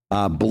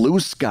 Blue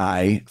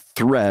Sky,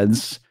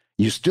 Threads.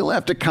 You still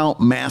have to count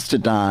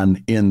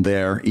Mastodon in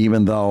there,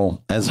 even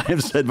though, as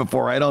I've said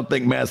before, I don't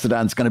think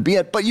Mastodon's going to be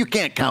it, but you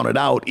can't count it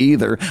out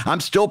either. I'm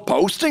still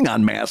posting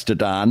on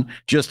Mastodon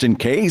just in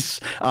case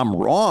I'm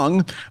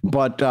wrong,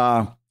 but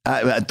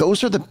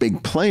those are the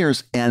big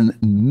players, and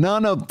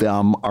none of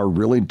them are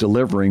really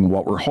delivering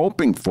what we're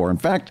hoping for. In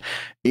fact,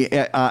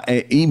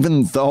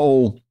 even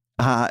though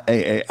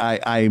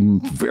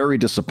I'm very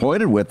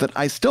disappointed with it,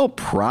 I still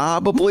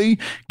probably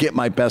get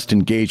my best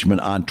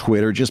engagement on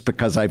Twitter just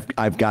because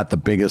I've got the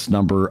biggest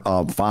number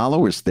of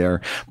followers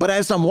there. But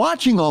as I'm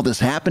watching all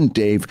this happen,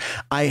 Dave,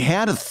 I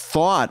had a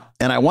thought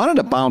and I wanted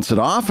to bounce it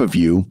off of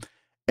you.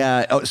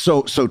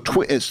 So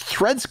as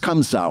Threads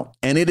comes out,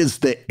 and it is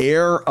the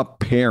heir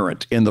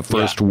apparent in the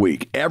first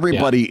week.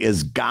 Everybody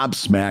is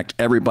gobsmacked.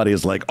 Everybody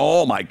is like,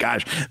 oh my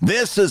gosh,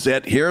 this is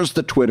it. Here's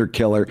the Twitter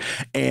killer.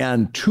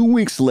 And 2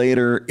 weeks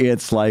later,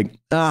 it's like,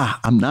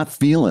 I'm not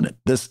feeling it.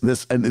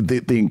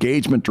 The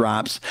engagement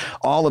drops,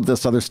 all of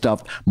this other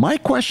stuff. My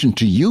question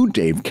to you,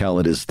 Dave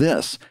Kellett, is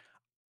this.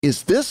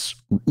 Is this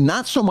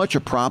not so much a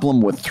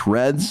problem with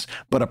Threads,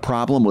 but a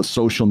problem with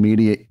social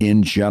media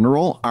in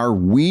general? Are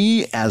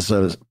we as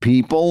a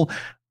people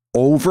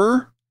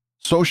over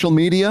social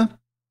media?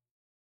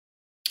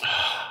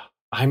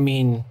 I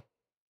mean,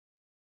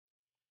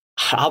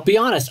 I'll be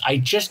honest, I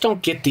just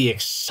don't get the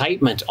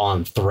excitement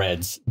on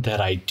Threads that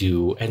I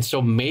do. And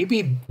so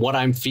maybe what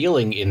I'm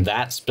feeling in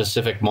that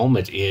specific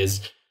moment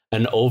is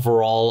an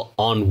overall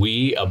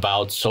ennui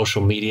about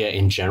social media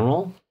in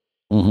general.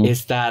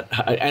 Is that,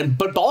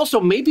 but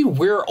also maybe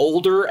we're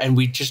older and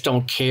we just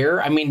don't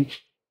care. I mean,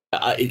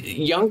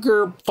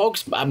 younger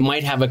folks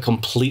might have a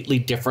completely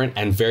different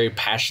and very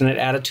passionate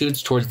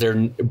attitudes towards their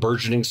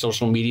burgeoning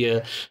social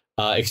media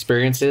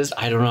experiences.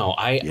 I don't know.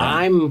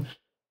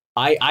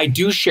 I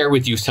do share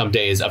with you some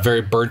days a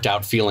very burnt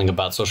out feeling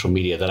about social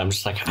media that I'm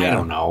just like, I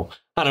don't know.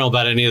 I don't know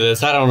about any of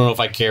this. I don't know if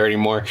I care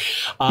anymore.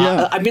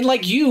 I mean,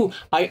 like you,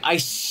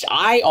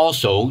 I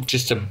also,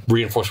 just to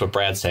reinforce what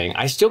Brad's saying,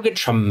 I still get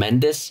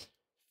tremendous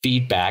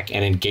feedback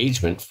and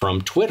engagement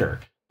from Twitter,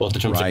 both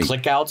in terms of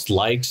clickouts,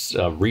 likes,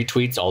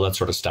 retweets, all that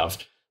sort of stuff.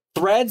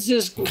 Threads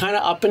is kind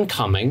of up and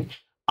coming.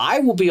 I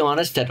will be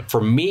honest that for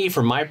me,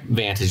 from my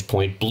vantage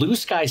point, Blue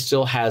Sky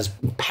still has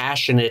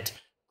passionate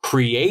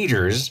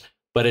creators,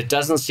 but it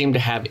doesn't seem to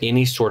have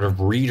any sort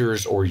of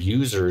readers or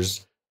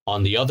users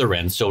on the other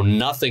end. So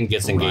nothing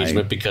gets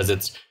engagement because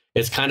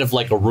it's kind of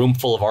like a room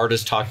full of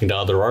artists talking to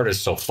other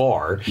artists so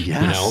far.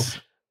 Yes.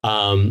 You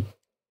know?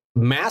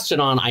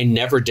 Mastodon, I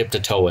never dipped a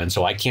toe in,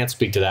 so I can't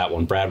speak to that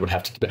one. Brad would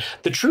have to.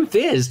 The truth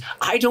is,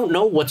 I don't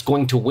know what's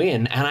going to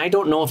win, and I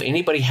don't know if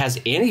anybody has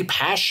any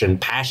passion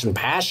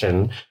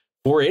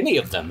for any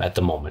of them at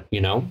the moment, you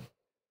know?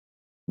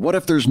 What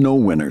if there's no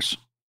winners?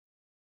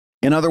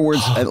 In other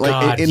words,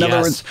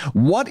 other words,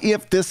 what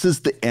if this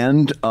is the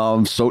end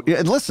of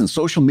listen,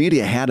 social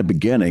media had a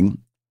beginning,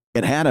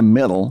 it had a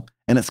middle,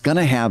 and it's going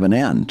to have an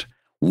end.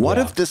 What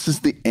if this is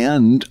the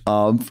end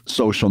of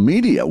social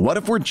media? What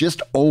if we're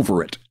just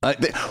over it?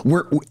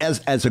 We're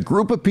as a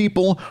group of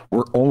people,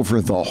 we're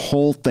over the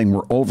whole thing.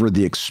 We're over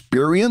the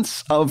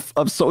experience of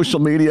social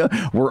media.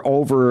 We're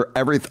over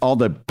all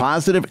the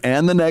positive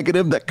and the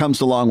negative that comes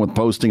along with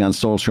posting on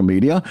social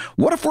media.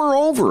 What if we're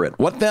over it?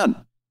 What then?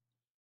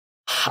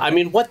 I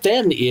mean, what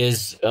then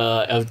is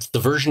the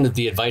version of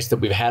the advice that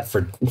we've had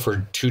for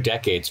 2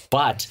 decades,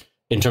 but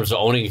in terms of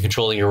owning and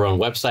controlling your own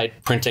website,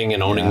 printing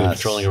and owning and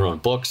controlling your own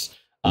books,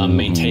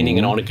 maintaining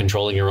and owning and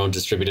controlling your own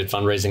distributed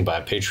fundraising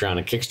by Patreon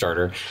and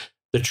Kickstarter.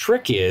 The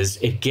trick is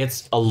it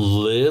gets a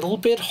little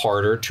bit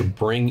harder to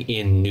bring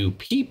in new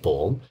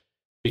people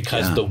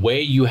because the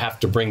way you have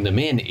to bring them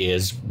in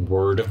is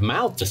word of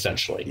mouth,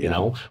 essentially, you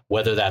know,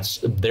 whether that's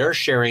they're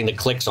sharing the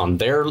clicks in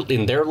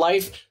their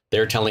life,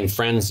 they're telling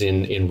friends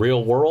in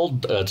real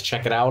world to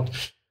check it out.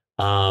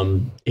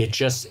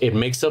 It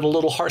makes it a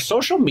little hard.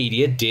 Social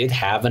media did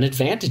have an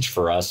advantage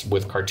for us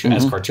with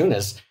as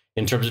cartoonists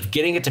in terms of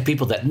getting it to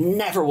people that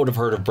never would have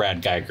heard of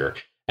Brad Geiger.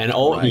 And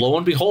lo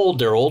and behold,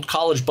 their old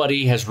college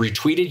buddy has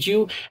retweeted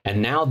you,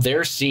 and now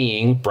they're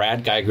seeing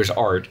Brad Geiger's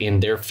art in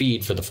their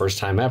feed for the first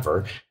time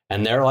ever.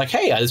 And they're like,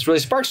 hey, this really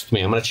sparks with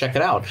me. I'm going to check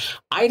it out.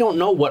 I don't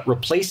know what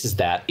replaces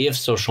that if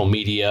social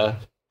media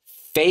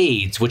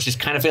fades, which is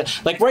kind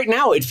of like right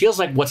now, it feels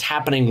like what's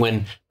happening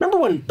remember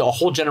when the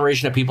whole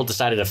generation of people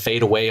decided to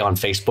fade away on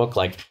Facebook?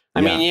 Like,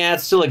 I mean,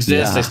 it still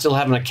exists. I still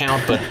have an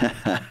account, but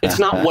it's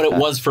not what it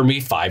was for me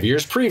 5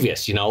 years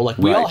previous. You know, like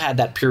we all had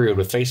that period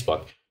with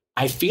Facebook.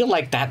 I feel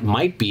like that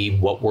might be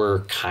what we're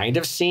kind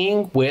of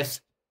seeing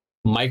with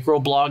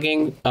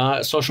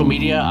microblogging social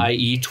media,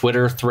 i.e.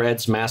 Twitter,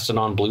 Threads,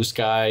 Mastodon, Blue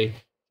Sky,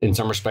 in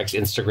some respects,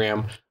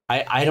 Instagram.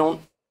 I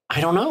don't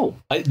know.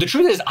 The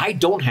truth is, I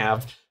don't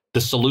have the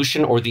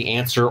solution or the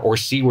answer or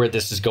see where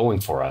this is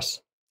going for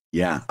us.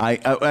 Yeah,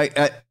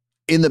 I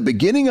in the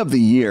beginning of the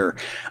year,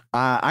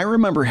 I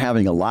remember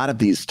having a lot of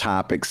these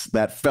topics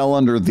that fell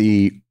under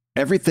the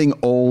everything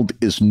old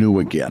is new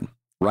again.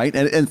 Right.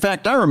 And in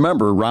fact, I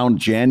remember around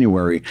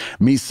January,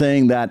 me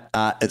saying that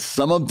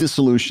some of the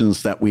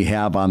solutions that we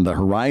have on the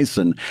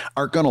horizon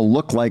are going to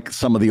look like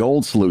some of the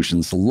old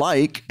solutions,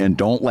 like, and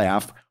don't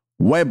laugh,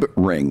 web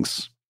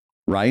rings.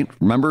 Right.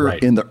 Remember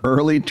in the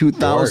early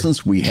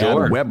 2000s, we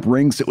had web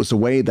rings. It was a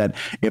way that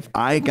if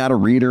I got a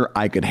reader,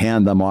 I could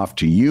hand them off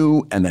to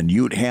you and then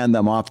you'd hand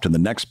them off to the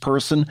next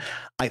person.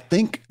 I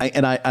think I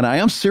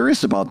am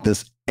serious about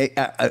this.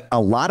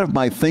 A lot of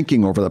my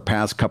thinking over the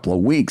past couple of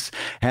weeks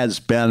has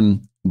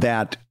been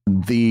that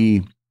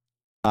the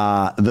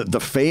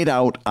fade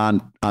out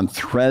on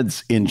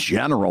Threads in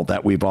general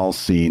that we've all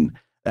seen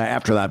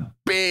after that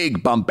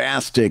big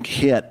bombastic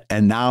hit,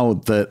 and now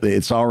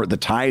the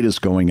tide is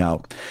going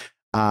out.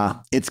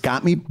 It's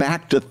got me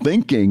back to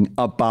thinking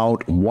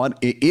about what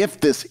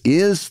if this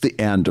is the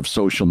end of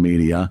social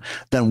media,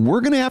 then we're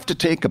going to have to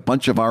take a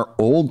bunch of our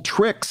old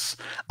tricks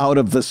out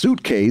of the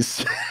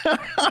suitcase,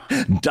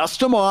 dust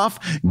them off,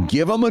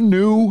 give them a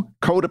new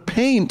coat of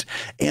paint,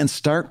 and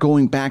start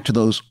going back to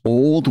those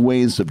old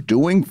ways of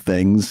doing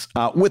things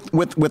with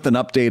an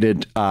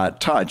updated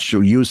touch,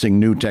 or using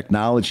new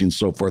technology and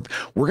so forth.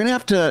 We're going to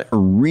have to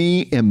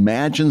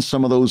reimagine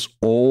some of those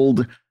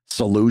old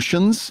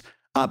solutions.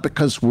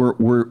 Because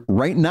we're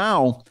right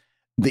now,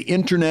 the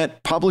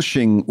internet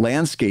publishing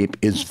landscape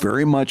is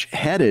very much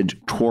headed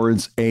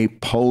towards a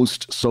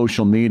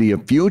post-social media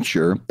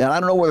future. And I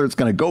don't know whether it's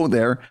going to go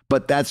there,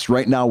 but that's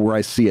right now where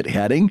I see it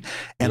heading.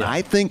 And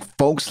I think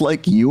folks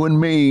like you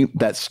and me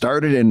that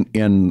started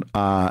in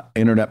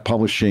internet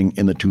publishing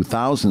in the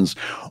 2000s,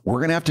 we're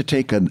going to have to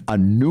take a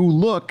new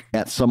look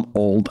at some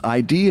old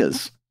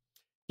ideas.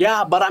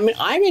 Yeah, but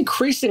I'm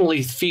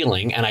increasingly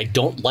feeling, and I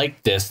don't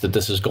like this, that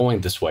this is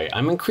going this way.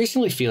 I'm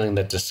increasingly feeling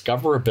that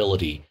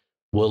discoverability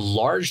will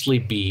largely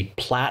be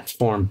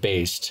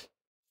platform-based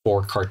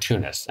for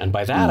cartoonists. And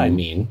by that, I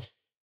mean,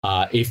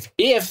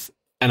 if,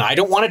 and I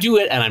don't want to do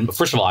it, and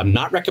first of all, I'm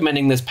not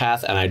recommending this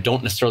path, and I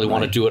don't necessarily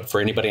want to do it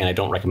for anybody, and I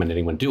don't recommend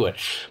anyone do it.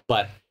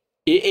 But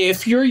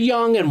if you're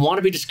young and want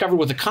to be discovered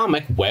with a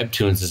comic,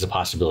 Webtoons is a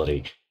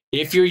possibility.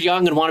 If you're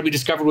young and want to be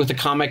discovered with a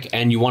comic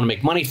and you want to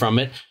make money from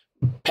it,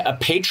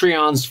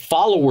 Patreon's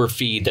follower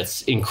feed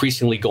that's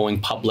increasingly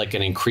going public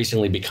and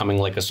increasingly becoming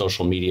like a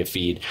social media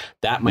feed,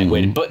 that might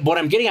wait. But what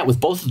I'm getting at with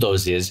both of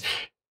those is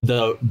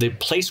the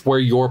place where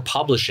you're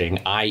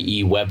publishing,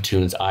 i.e.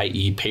 Webtoons,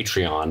 i.e.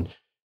 Patreon,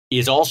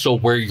 is also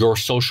where your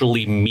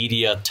socially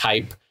media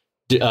type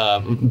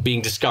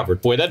being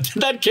discovered. Boy,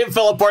 that kid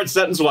fell apart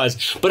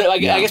sentence-wise. But I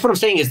guess what I'm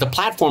saying is the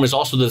platform is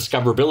also the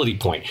discoverability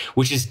point,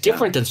 which is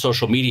different than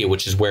social media,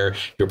 which is where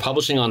you're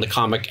publishing on the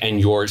comic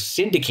and you're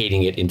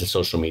syndicating it into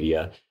social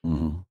media.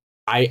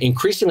 I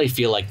increasingly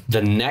feel like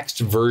the next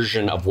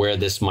version of where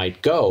this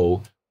might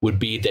go would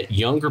be that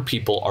younger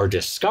people are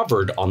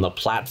discovered on the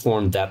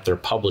platform that they're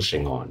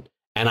publishing on.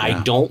 And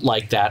I don't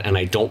like that, and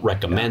I don't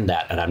recommend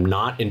that, and I'm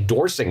not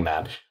endorsing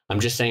that. I'm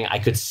just saying I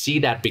could see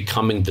that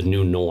becoming the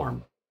new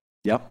norm.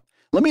 Yep.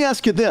 Let me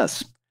ask you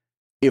this.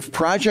 If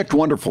Project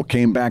Wonderful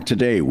came back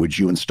today, would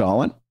you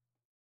install it?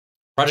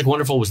 Project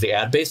Wonderful was the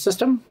ad-based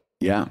system?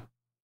 Yeah.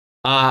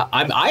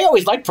 I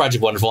always liked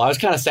Project Wonderful. I was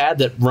kind of sad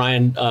that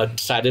Ryan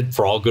decided,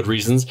 for all good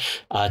reasons,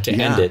 to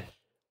end it.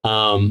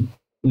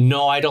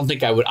 No, I don't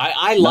think I would.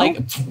 I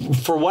like,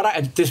 for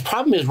what this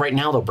problem is right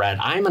now, though, Brad,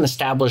 I'm an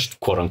established,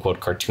 quote-unquote,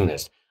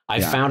 cartoonist.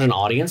 I found an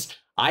audience.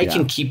 I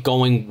can keep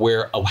going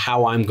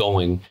how I'm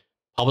going,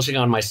 publishing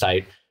on my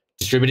site,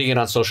 distributing it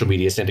on social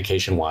media,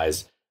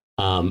 syndication-wise,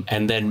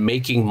 and then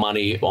making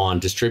money on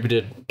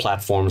distributed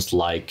platforms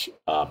like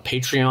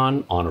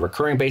Patreon on a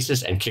recurring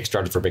basis and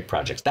Kickstarter for big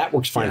projects. That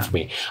works fine for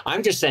me.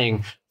 I'm just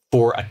saying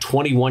for a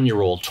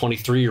 21-year-old,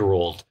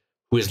 23-year-old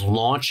who is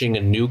launching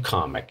a new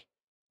comic,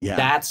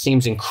 that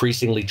seems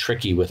increasingly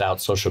tricky without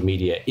social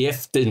media.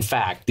 If, in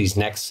fact, these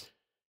next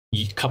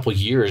couple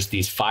years,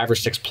 these 5 or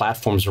 6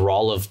 platforms are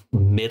all of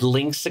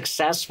middling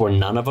success where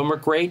none of them are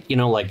great,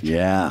 like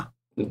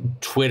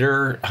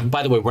Twitter.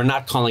 By the way, we're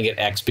not calling it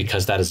X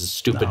because that is a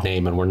stupid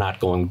name, and we're not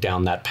going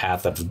down that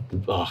path of.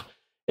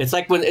 It's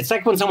like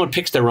when someone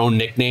picks their own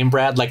nickname,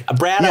 Brad. Like,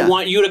 Brad, I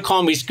want you to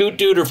call me Scoot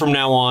Duder from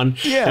now on.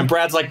 And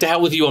Brad's like, to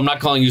hell with you. I'm not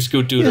calling you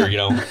Scoot Duder.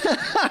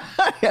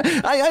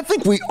 I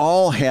think we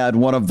all had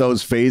one of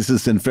those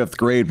phases in 5th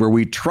grade where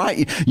we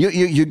try,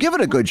 you give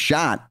it a good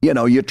shot.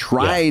 You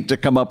try to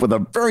come up with a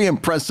very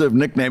impressive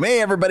nickname.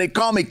 Hey, everybody,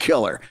 call me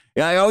Killer.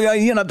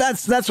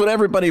 That's what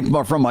everybody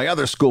from my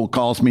other school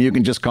calls me. You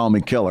can just call me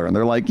Killer. And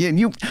they're like,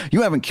 you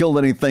haven't killed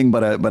anything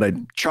but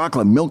a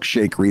chocolate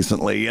milkshake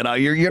recently.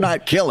 You're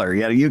not Killer.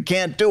 You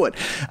can't do it.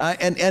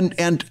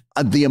 And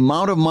the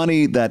amount of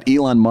money that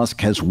Elon Musk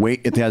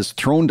has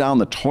thrown down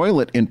the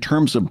toilet in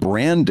terms of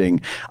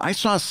branding. I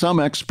saw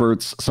some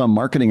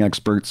marketing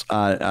experts,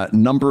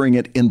 numbering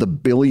it in the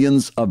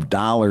billions of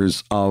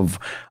dollars of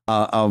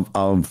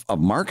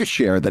market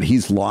share that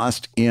he's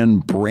lost in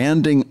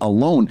branding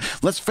alone.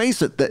 Let's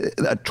face it,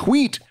 a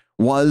tweet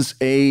was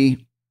a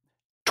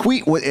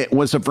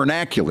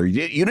vernacular.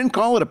 You didn't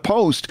call it a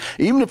post.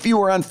 Even if you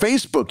were on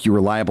Facebook, you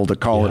were liable to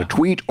call it a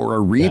tweet or a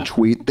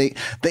retweet.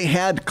 They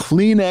had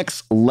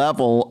Kleenex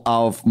level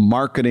of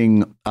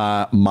marketing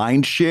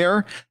mind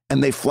share,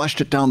 and they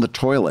flushed it down the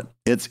toilet.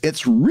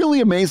 It's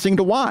really amazing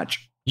to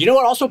watch. You know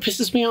what also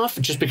pisses me off,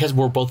 just because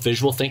we're both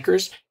visual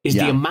thinkers, is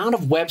the amount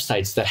of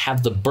websites that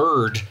have the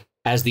bird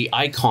as the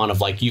icon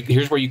of, like,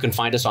 here's where you can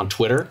find us on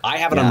Twitter. I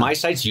have it on my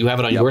sites. You have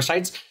it on your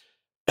sites.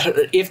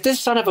 If this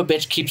son of a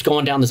bitch keeps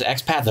going down this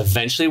X path,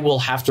 eventually we'll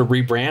have to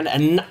rebrand.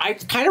 And I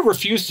kind of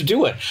refuse to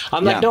do it.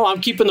 I'm like, no, I'm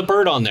keeping the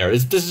bird on there.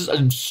 This is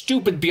a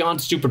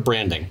beyond stupid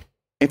branding.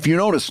 If you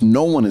notice,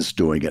 no one is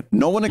doing it.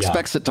 No one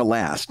expects it to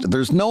last.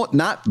 There's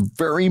not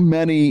very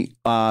many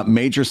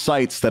major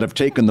sites that have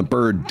taken the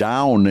bird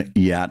down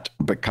yet,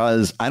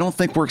 because I don't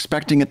think we're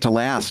expecting it to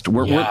last.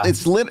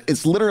 It's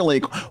literally,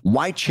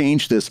 why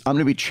change this? I'm going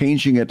to be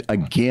changing it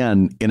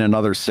again in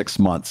another 6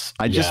 months.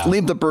 I just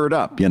leave the bird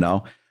up,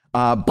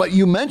 But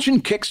you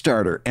mentioned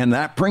Kickstarter, and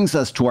that brings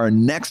us to our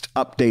next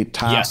update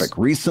topic.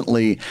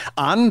 Recently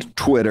on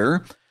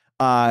Twitter,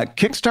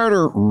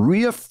 Kickstarter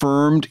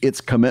reaffirmed its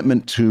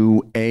commitment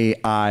to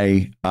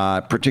AI,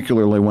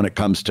 particularly when it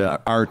comes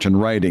to art and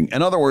writing.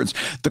 In other words,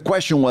 the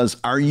question was,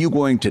 are you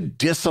going to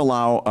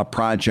disallow a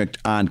project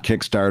on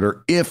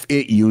Kickstarter if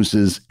it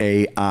uses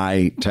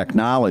AI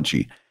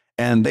technology?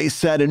 And they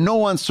said in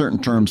no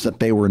uncertain terms that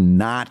they were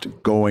not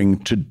going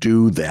to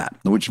do that,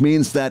 which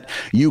means that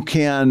you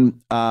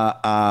can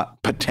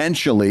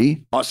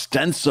potentially,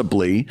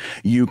 ostensibly,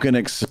 you can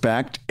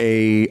expect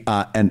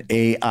an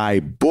AI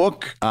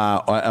book,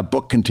 a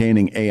book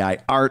containing AI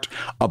art,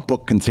 a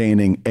book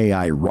containing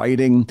AI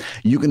writing.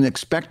 You can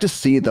expect to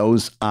see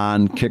those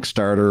on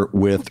Kickstarter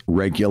with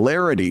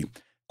regularity.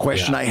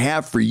 Question I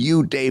have for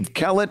you, Dave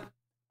Kellett.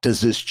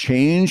 Does this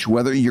change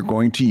whether you're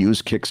going to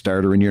use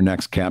Kickstarter in your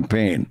next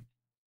campaign?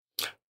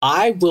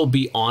 I will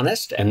be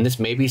honest, and this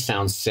maybe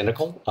sounds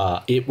cynical.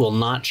 It will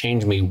not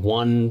change me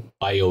one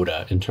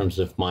iota in terms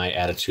of my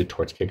attitude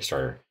towards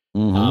Kickstarter.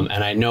 And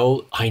I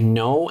know,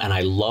 and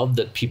I love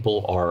that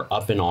people are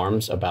up in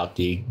arms about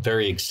the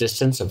very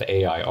existence of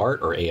AI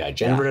art or AI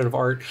generative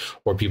art,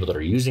 or people that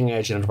are using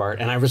AI generative art.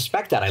 And I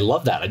respect that. I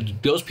love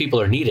that. Those people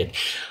are needed.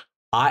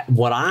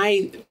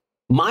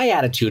 My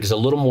attitude is a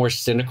little more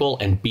cynical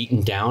and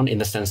beaten down in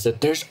the sense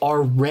that there's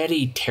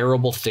already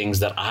terrible things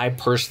that I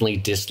personally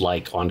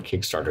dislike on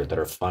Kickstarter that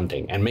are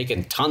funding and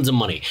making tons of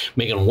money,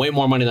 making way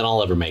more money than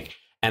I'll ever make.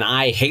 And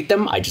I hate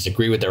them. I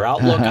disagree with their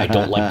outlook. I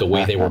don't like the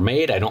way they were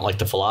made. I don't like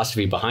the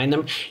philosophy behind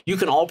them. You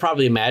can all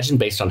probably imagine,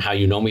 based on how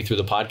you know me through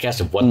the podcast,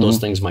 of what those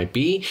things might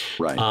be.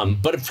 Right.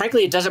 But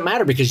frankly, it doesn't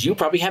matter because you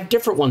probably have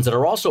different ones that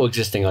are also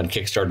existing on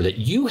Kickstarter that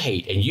you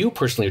hate and you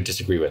personally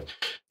disagree with.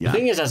 The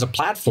thing is, as a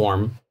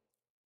platform,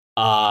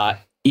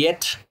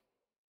 it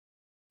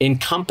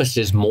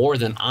encompasses more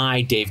than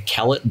I, Dave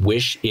Kellett,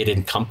 wish it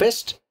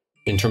encompassed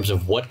in terms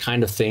of what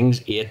kind of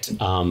things it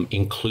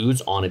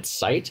includes on its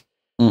site.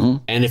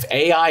 And if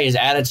AI is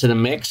added to the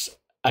mix,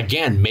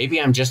 again, maybe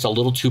I'm just a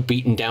little too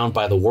beaten down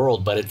by the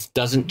world, but it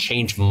doesn't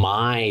change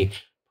my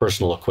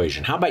personal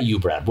equation. How about you,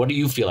 Brad? What do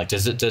you feel like?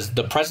 Does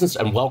the presence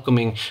and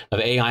welcoming of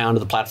AI onto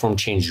the platform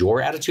change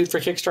your attitude for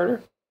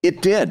Kickstarter?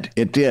 It did.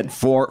 It did.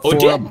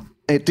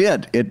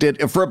 It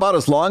did for about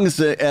as long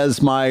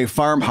as my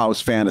farmhouse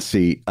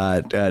fantasy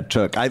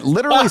took. I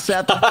literally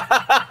sat there,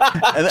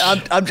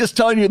 and I'm just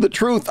telling you the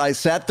truth. I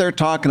sat there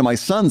talking to my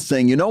son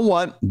saying, you know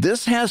what?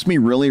 This has me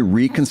really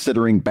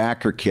reconsidering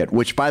BackerKit,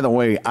 which, by the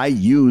way, I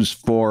use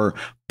for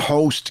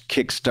post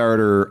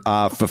Kickstarter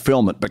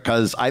fulfillment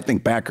because I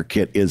think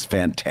BackerKit is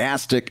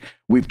fantastic.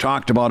 We've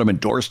talked about him,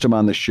 endorsed him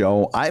on the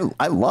show.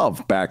 I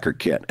love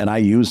BackerKit, and I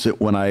use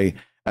it when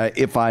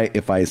if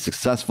I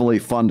successfully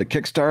fund a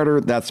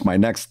Kickstarter, that's my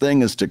next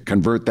thing, is to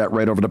convert that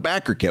right over to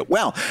BackerKit.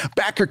 Well,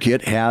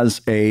 BackerKit has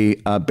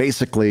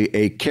basically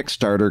a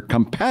Kickstarter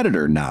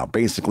competitor now.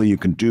 Basically, you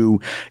can do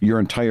your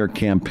entire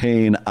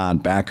campaign on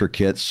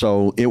BackerKit,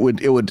 so it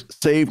would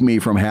save me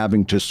from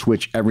having to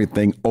switch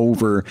everything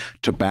over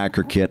to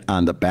BackerKit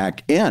on the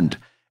back end.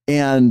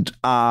 And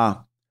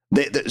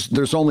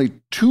there's only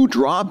two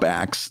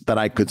drawbacks that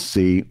I could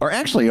see, or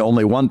actually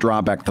only one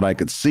drawback that I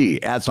could see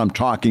as I'm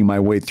talking my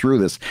way through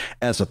this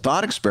as a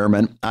thought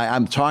experiment.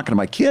 I'm talking to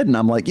my kid and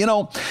I'm like, the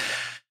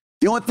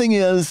only thing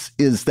is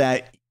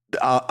that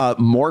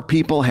more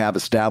people have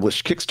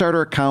established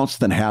Kickstarter accounts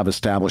than have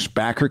established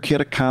BackerKit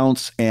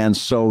accounts. And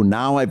so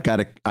now I've got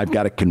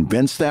to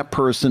convince that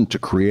person to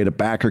create a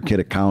BackerKit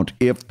account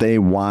if they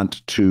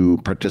want to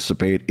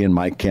participate in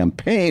my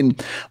campaign.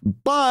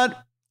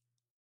 But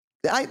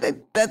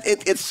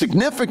it's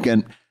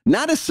significant,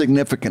 not as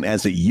significant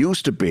as it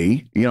used to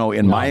be,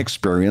 in my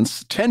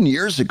experience. 10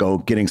 years ago,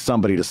 getting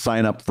somebody to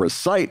sign up for a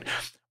site,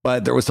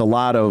 but there was a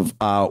lot of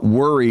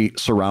worry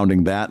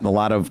surrounding that and a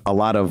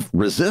lot of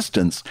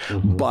resistance.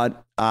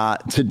 But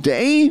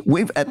today,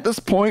 at this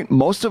point,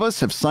 most of us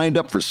have signed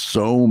up for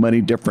so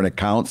many different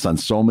accounts on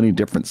so many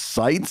different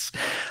sites.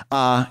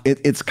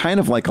 It's kind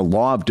of like a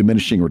law of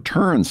diminishing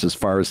returns as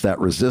far as that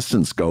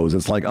resistance goes.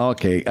 It's like,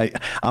 okay,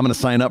 I'm going to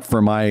sign up for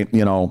my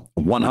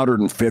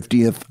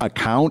 150th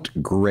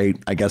account. Great,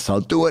 I guess I'll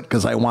do it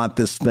because I want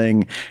this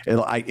thing.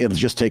 It'll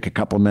just take a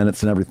couple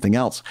minutes and everything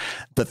else.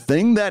 The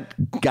thing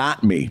that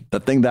got me,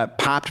 the thing that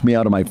popped me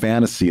out of my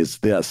fantasy is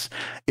this.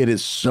 It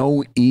is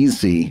so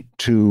easy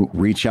to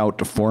reach out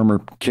to former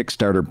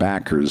Kickstarter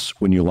backers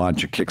when you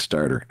launch a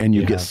Kickstarter, and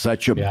you get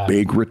such a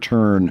big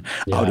return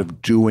out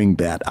of doing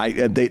that.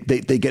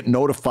 They get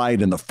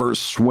notified in the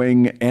first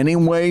swing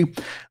anyway.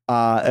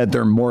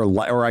 They're more,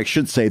 or I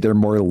should say, they're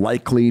more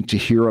likely to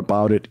hear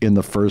about it in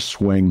the first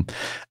swing.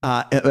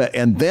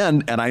 And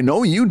I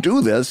know you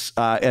do this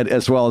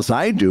as well as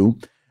I do.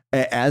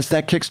 As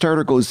that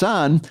Kickstarter goes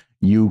on,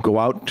 you go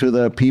out to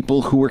the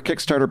people who were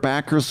Kickstarter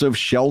backers of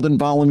Sheldon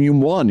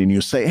Volume 1 and you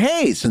say,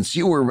 hey, since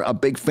you were a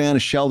big fan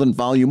of Sheldon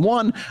Volume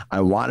 1,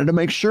 I wanted to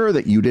make sure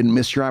that you didn't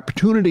miss your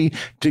opportunity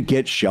to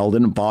get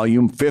Sheldon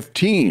Volume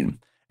 15.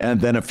 And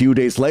then a few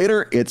days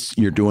later,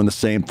 you're doing the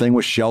same thing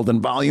with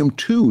Sheldon Volume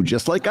 2,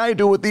 just like I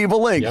do with Evil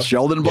Inc.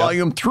 Sheldon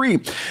Volume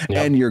 3.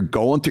 And you're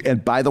going through.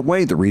 And by the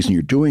way, the reason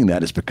you're doing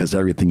that is because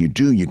everything you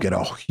do, you get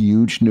a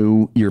huge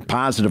you're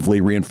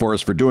positively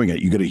reinforced for doing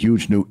it. You get a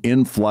huge new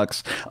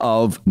influx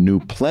of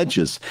new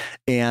pledges.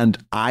 And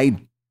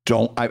I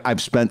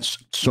I've spent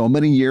so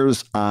many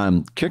years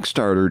on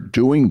Kickstarter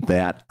doing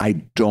that. I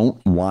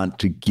don't want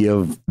to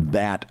give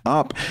that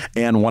up.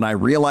 And when I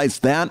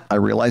realized that, I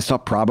realized I'll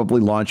probably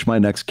launch my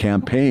next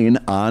campaign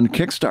on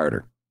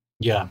Kickstarter.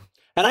 Yeah.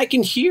 And I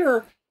can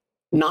hear,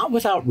 not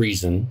without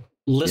reason,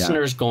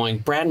 listeners going,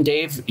 Brad and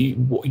Dave,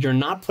 you're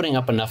not putting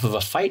up enough of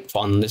a fight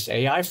on this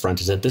AI front.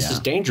 Is that this is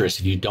dangerous.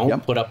 If you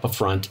don't put up a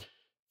front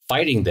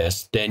fighting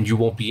this, then you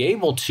won't be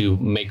able to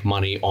make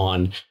money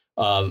on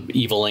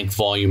Evil Inc.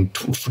 Volume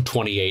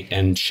 28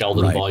 and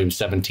Sheldon Volume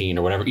 17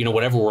 or whatever,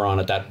 whatever we're on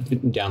at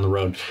that down the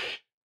road,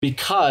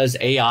 because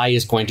AI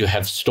is going to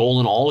have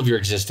stolen all of your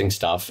existing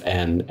stuff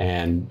and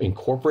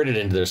incorporated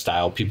into their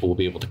style. People will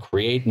be able to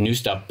create new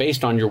stuff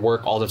based on your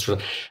work, all that sort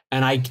of.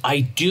 And I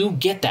do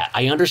get that.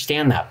 I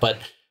understand that. But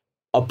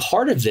a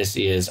part of this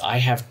is I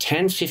have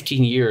 10,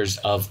 15 years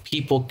of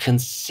people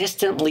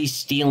consistently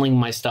stealing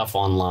my stuff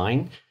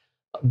online.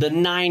 The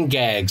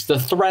 9gags, the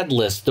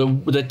Threadless,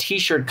 the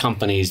t-shirt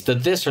companies, the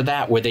this or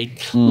that, where they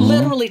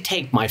literally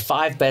take my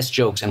 5 best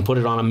jokes and put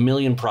it on a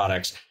million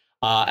products.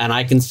 And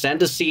I can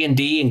send a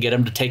C&D and get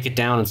them to take it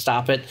down and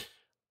stop it.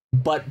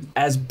 But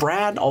as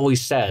Brad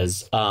always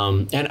says,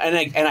 and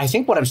I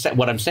think what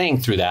I'm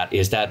saying through that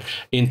is that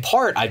in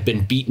part I've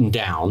been beaten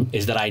down,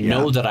 is that I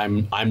know that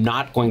I'm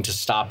not going to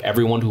stop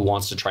everyone who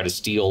wants to try to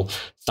steal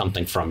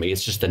something from me.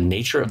 It's just the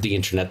nature of the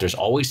internet. There's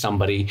always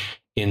somebody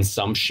in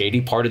some shady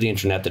part of the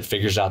internet that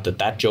figures out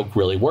that joke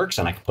really works,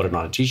 and I can put it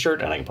on a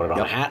t-shirt, and I can put it on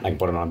a hat, and I can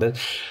put it on this.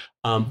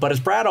 But as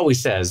Brad always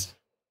says,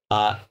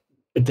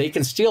 they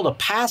can steal the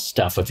past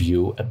stuff of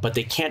you, but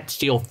they can't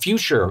steal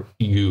future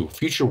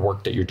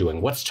work that you're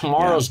doing. What's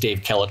tomorrow's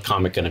Dave Kellett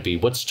comic going to be?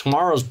 What's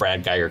tomorrow's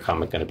Brad Geiger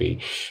comic going to be?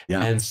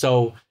 Yeah. And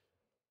so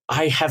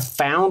I have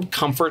found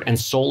comfort and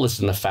solace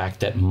in the fact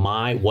that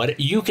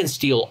you can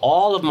steal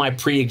all of my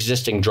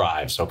pre-existing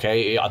drives.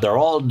 Okay.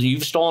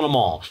 You've stolen them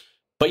all,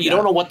 but you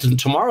don't know what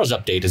tomorrow's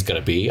update is going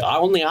to be.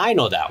 Only I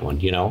know that one,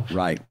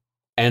 Right.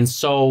 And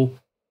so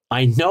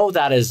I know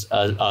that is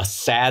a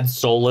sad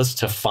solace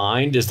to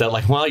find, is that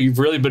you've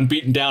really been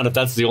beaten down if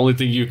that's the only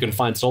thing you can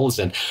find solace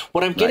in.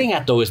 What I'm getting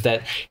at, though, is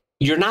that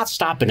you're not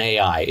stopping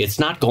AI. It's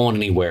not going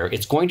anywhere.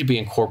 It's going to be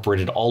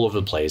incorporated all over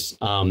the place.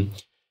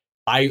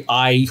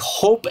 I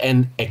hope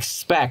and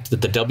expect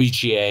that the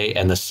WGA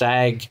and the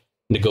SAG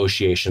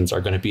negotiations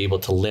are going to be able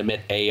to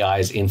limit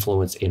AI's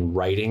influence in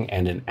writing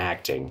and in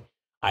acting.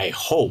 I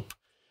hope.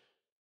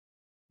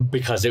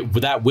 Because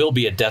that will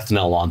be a death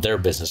knell on their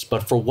business.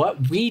 But for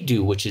what we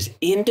do, which is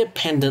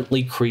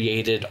independently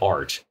created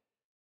art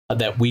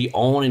that we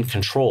own and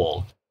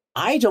control,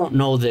 I don't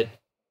know that,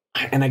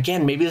 and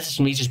again, maybe this is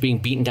me just being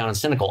beaten down and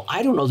cynical,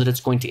 I don't know that it's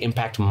going to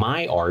impact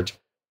my art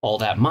all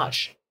that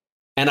much.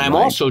 And I'm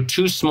also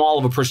too small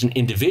of a person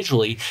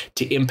individually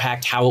to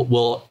impact how it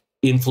will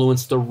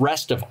influence the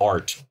rest of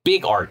art,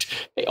 big art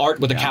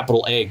with a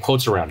capital A,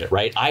 quotes around it,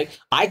 right?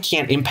 I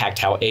can't impact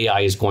how AI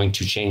is going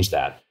to change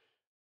that.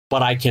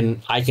 But I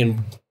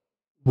can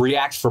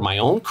react for my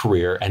own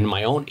career and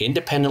my own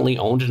independently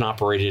owned and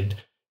operated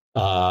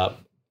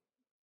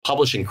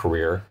publishing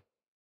career.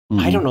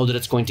 I don't know that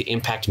it's going to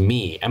impact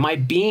me. Am I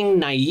being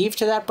naive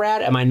to that,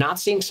 Brad? Am I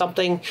not seeing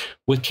something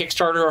with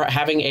Kickstarter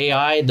having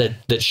AI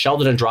that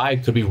Sheldon and Dry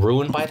could be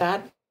ruined by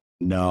that?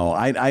 No,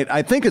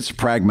 I think it's a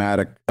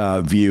pragmatic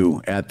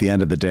view at the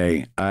end of the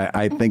day.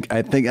 I think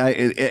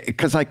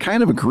because I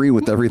kind of agree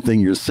with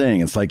everything you're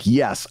saying. It's like,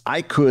 yes,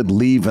 I could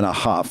leave in a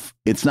huff.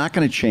 It's not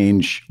going to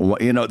change.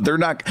 They're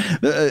not.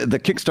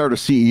 The Kickstarter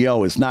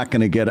CEO is not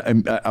going to get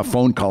a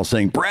phone call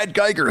saying Brad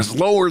Geiger has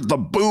lowered the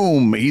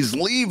boom. He's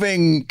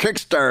leaving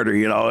Kickstarter.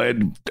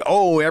 And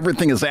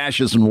everything is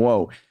ashes and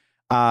woe.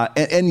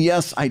 And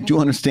yes, I do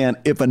understand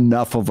if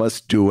enough of us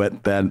do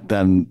it,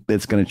 then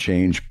it's going to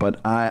change. But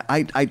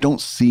I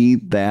don't see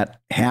that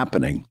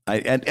happening.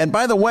 And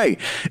by the way,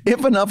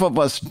 if enough of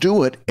us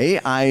do it,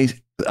 AI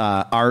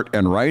art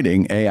and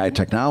writing, AI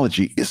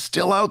technology is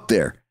still out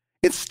there.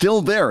 It's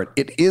still there.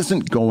 It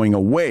isn't going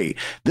away.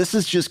 This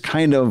is just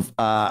kind of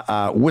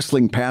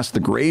whistling past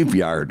the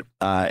graveyard.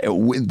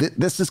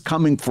 This is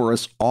coming for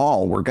us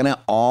all. We're going to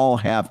all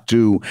have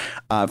to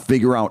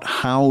figure out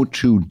how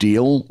to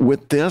deal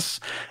with this.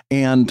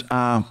 And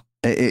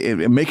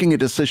making a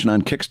decision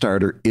on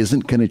Kickstarter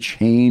isn't going to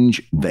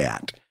change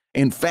that.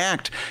 In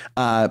fact,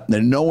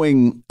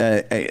 knowing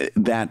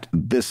that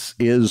this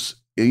is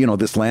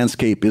this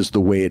landscape is the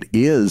way it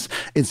is,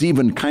 it's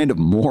even kind of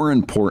more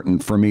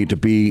important for me to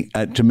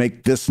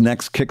make this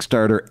next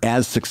Kickstarter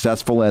as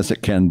successful as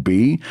it can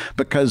be,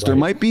 because there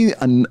might be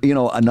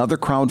another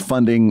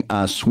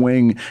crowdfunding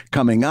swing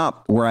coming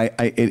up where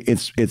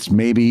it's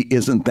maybe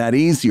isn't that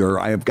easy, or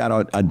I've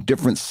got a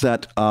different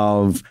set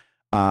of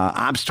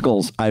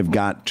obstacles I've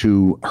got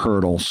to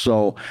hurdle.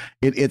 So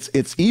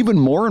it's even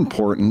more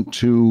important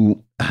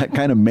to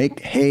kind of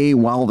make hay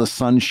while the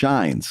sun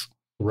shines.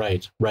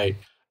 Right.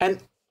 And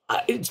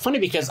it's funny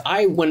because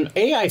when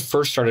AI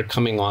first started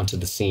coming onto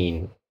the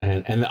scene,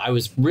 and I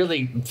was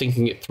really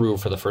thinking it through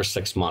for the first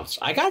 6 months,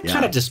 I got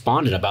kind of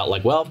despondent about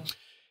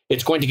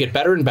it's going to get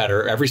better and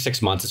better. Every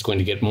 6 months, it's going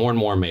to get more and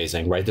more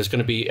amazing, right? There's going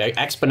to be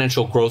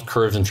exponential growth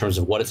curves in terms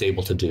of what it's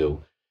able to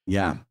do.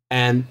 Yeah.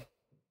 And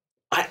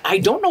I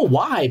don't know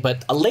why,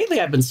 but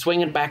lately I've been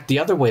swinging back the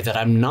other way, that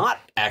I'm not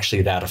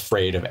actually that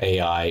afraid of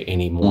AI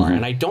anymore.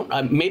 And I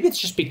don't, maybe it's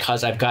just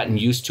because I've gotten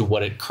used to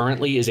what it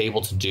currently is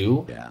able to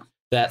do. Yeah.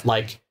 That,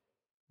 like,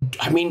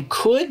 I mean,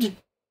 could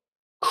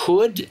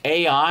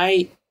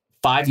AI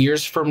 5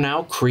 years from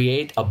now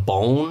create a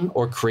bone,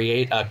 or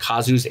create a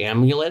Kazu's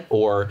amulet,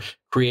 or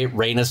create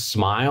Reyna's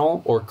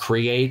smile, or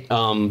create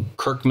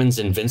Kirkman's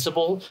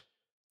Invincible,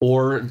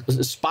 or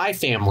Spy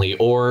Family,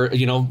 or,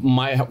 you know,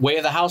 My Way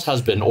of the House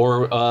Husband,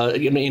 or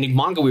you know, any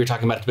manga we were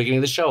talking about at the beginning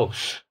of the show?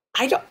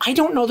 I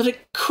don't know that it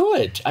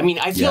could. I mean,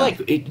 I feel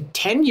like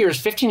 10 years,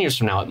 15 years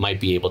from now, it might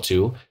be able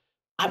to.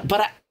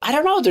 But I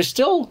don't know. There's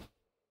still,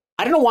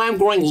 I don't know why I'm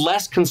growing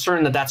less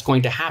concerned that that's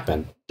going to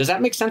happen. Does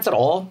that make sense at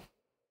all?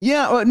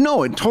 Yeah,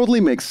 no, it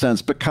totally makes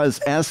sense, because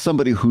as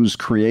somebody who's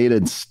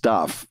created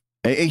stuff,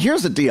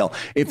 here's the deal.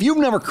 If you've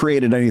never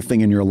created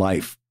anything in your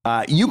life,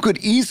 you could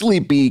easily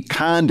be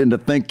conned into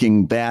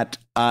thinking that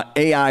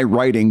AI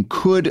writing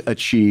could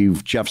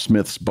achieve Jeff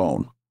Smith's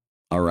bone.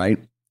 All right.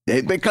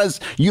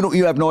 Because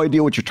you have no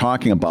idea what you're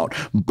talking about.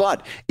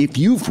 But if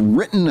you've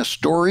written a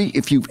story,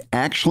 if you've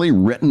actually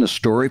written a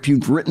story, if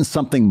you've written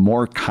something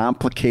more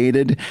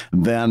complicated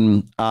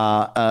than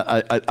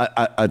a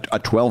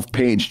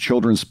 12-page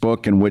children's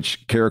book in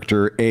which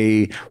character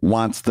A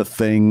wants the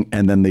thing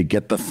and then they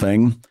get the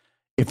thing,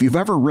 if you've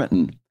ever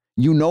written,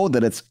 you know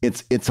that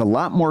it's a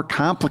lot more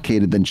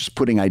complicated than just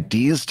putting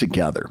ideas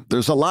together.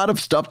 There's a lot of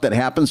stuff that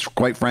happens,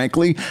 quite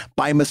frankly,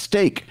 by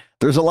mistake.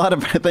 There's a lot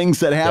of things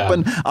that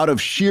happen out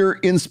of sheer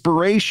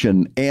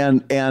inspiration,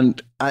 and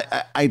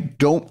I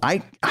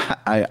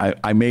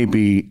may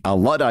be a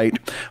Luddite,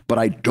 but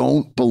I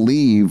don't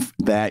believe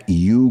that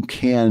you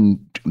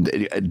can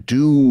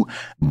do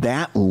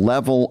that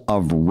level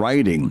of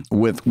writing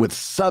with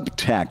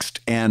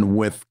subtext and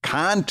with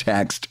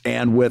context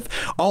and with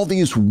all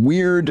these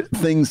weird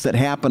things that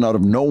happen out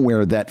of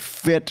nowhere that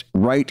fit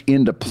right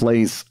into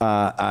place.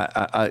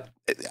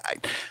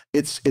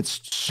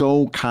 It's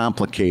so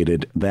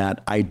complicated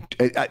that I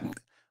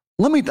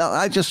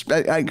guess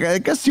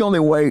the only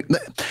way,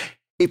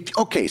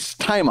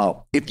 time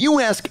out. If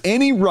you ask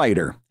any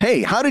writer,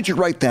 hey, how did you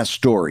write that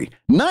story?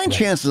 9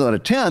 chances out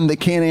of 10, they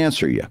can't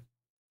answer you.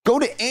 Go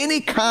to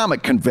any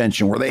comic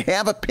convention where they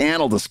have a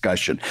panel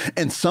discussion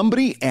and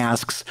somebody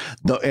asks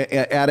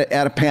at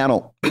a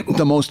panel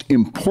the most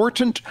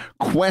important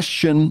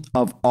question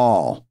of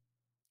all: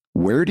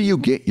 where do you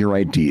get your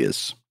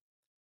ideas?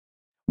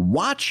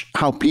 Watch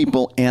how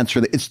people answer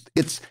that.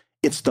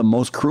 It's the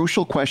most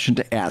crucial question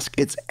to ask.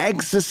 It's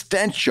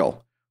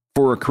existential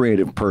for a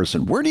creative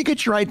person. Where do you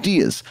get your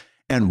ideas?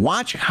 And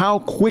watch how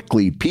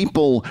quickly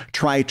people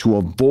try to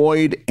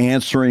avoid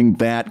answering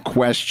that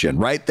question,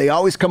 right? They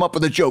always come up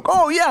with a joke.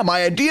 Oh, yeah,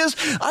 my ideas,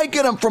 I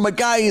get them from a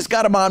guy, he's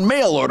got them on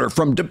mail order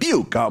from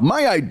Dubuque.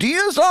 My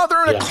ideas,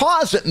 they're in a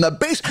closet in the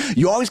base.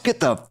 You always get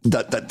the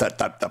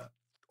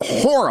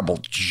horrible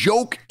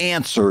joke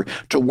answer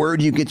to where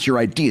do you get your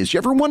ideas. You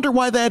ever wonder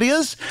why that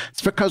is?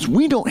 It's because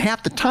we don't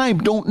half the time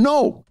don't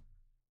know.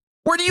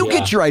 Where do you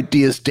get your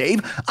ideas,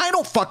 Dave? I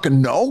don't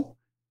fucking know.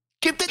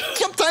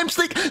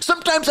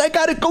 Sometimes I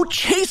got to go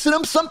chasing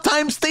them.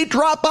 Sometimes they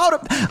drop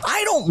out.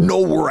 I don't know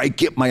where I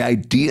get my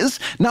ideas.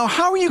 Now,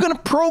 how are you going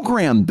to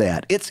program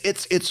that? It's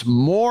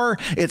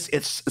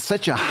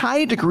such a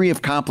high degree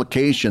of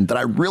complication that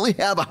I really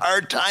have a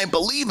hard time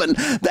believing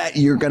that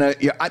you're going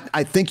to,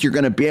 I think you're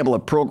going to be able to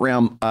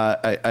program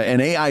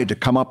an AI to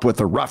come up with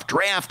a rough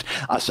draft,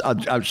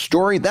 a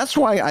story. That's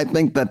why I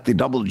think that the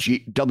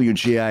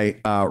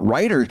WGA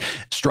writer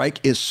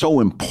strike is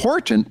so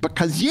important,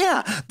 because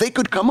they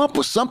could come up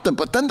with something,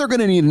 but then they're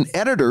going to need an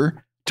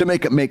editor to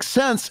make it make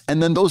sense.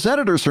 And then those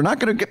editors are not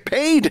going to get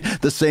paid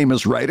the same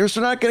as writers.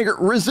 They're not going to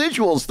get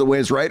residuals the way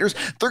as writers.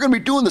 They're going to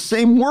be doing the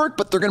same work,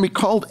 but they're going to be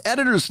called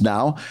editors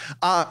now.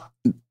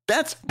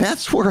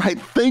 That's where I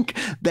think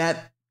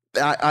that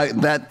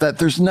that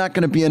there's not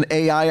going to be an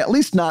AI, at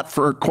least not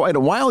for quite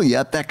a while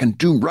yet, that can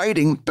do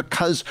writing,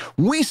 because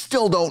we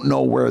still don't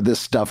know where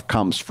this stuff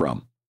comes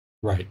from.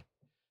 Right.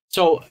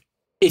 So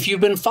if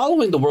you've been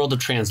following the world of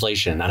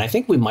translation, and I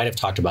think we might have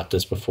talked about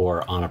this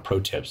before on a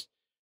ProTips,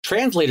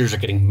 translators are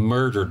getting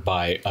murdered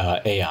by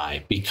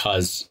AI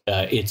because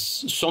it's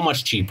so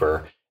much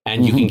cheaper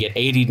and you can get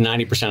 80 to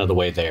 90% of the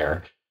way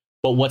there.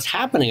 But what's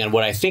happening, and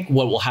what I think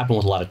what will happen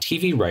with a lot of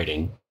TV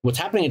writing, what's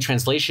happening in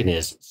translation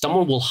is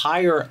someone will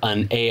hire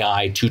an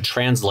AI to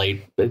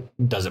translate, it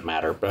doesn't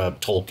matter,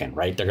 Tolkien,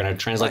 right? They're going to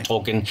translate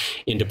Tolkien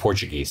into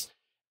Portuguese.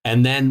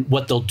 And then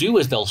what they'll do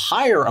is they'll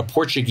hire a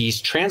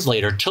Portuguese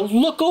translator to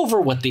look over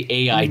what the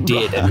AI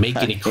did and make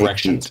any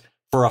corrections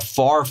for a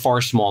far, far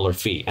smaller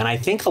fee. And I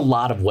think a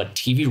lot of what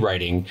TV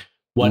writing,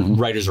 what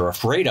writers are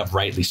afraid of,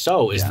 rightly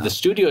so, is that the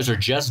studios are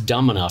just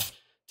dumb enough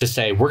to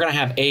say, we're going to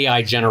have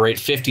AI generate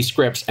 50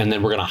 scripts, and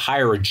then we're going to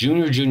hire a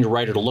junior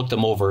writer to look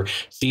them over,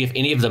 see if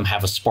any of them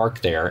have a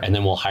spark there, and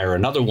then we'll hire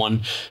another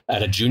one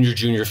at a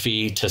junior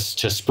fee to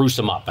spruce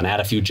them up and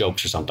add a few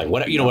jokes or something,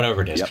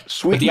 whatever it is. Yep.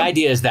 But the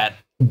idea is that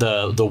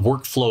the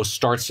workflow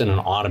starts in an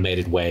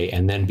automated way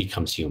and then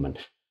becomes human.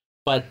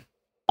 But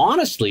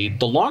honestly,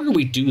 the longer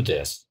we do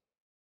this,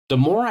 the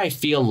more I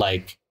feel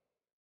like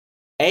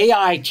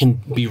AI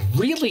can be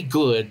really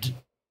good,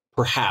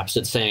 perhaps,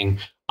 at saying,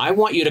 I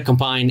want you to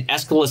combine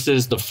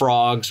Aeschylus's The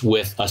Frogs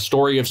with a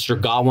story of Sir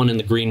Gawain and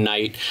the Green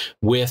Knight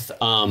with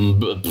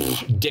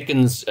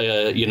Dickens,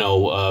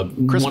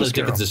 one of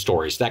Dickens'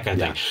 stories, that kind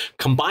of thing.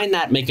 Combine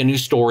that, make a new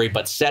story,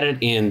 but set it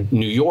in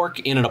New York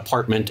in an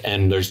apartment,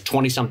 and there's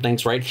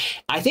 20-somethings, right?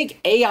 I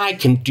think AI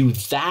can do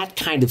that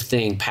kind of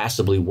thing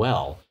passably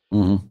well.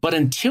 Mm-hmm. But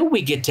until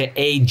we get to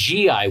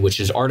AGI,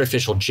 which is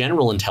artificial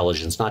general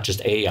intelligence, not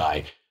just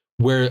AI,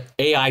 where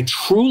AI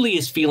truly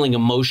is feeling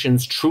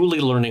emotions, truly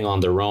learning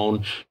on their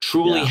own,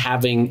 truly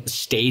having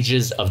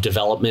stages of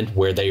development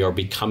where they are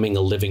becoming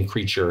a living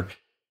creature,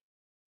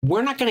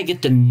 we're not going to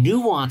get the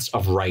nuance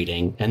of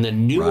writing and the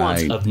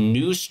nuance of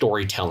new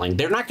storytelling.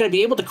 They're not going to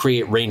be able to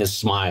create Raina's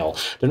smile.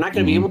 They're not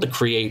going to be able to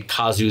create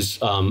Kazu's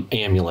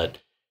amulet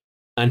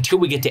until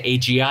we get to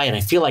AGI. And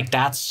I feel like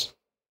that's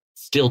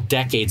still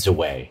decades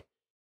away.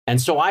 And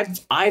so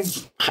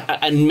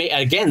and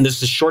again,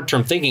 this is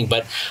short-term thinking,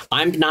 but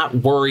I'm not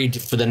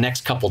worried for the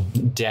next couple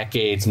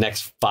decades,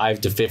 next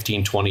 5 to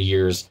 15, 20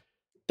 years,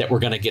 that we're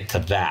going to get to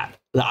that.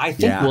 I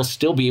think we'll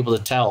still be able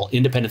to tell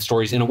independent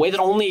stories in a way that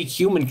only a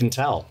human can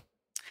tell.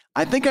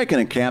 I think I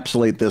can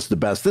encapsulate this the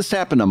best. This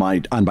happened on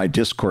my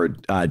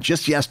Discord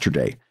just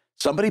yesterday.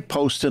 Somebody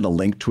posted a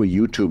link to a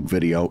YouTube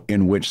video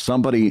in which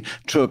somebody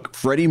took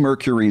Freddie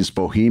Mercury's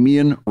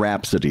Bohemian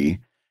Rhapsody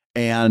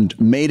and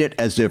made it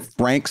as if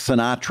Frank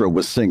Sinatra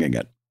was singing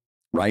it,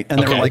 right?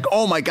 And they were like,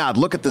 oh my God,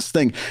 look at this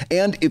thing.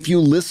 And if you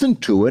listen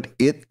to it,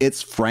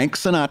 it's Frank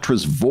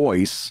Sinatra's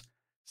voice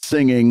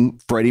singing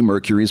Freddie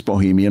Mercury's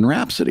Bohemian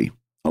Rhapsody,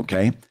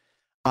 okay?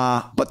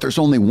 But there's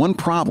only one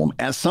problem.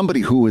 As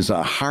somebody who is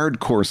a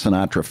hardcore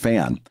Sinatra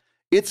fan,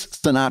 it's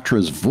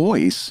Sinatra's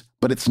voice,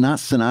 but it's not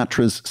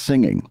Sinatra's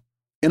singing.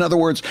 In other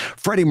words,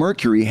 Freddie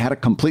Mercury had a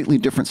completely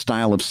different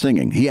style of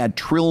singing. He had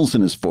trills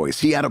in his voice.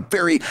 He had a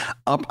very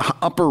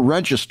upper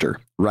register,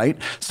 right?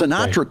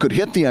 Sinatra could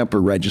hit the upper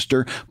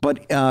register, but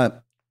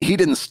he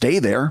didn't stay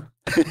there.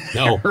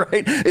 No,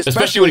 right?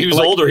 Especially when he was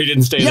older, he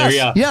didn't stay there.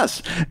 Yeah,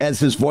 yes.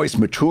 As his voice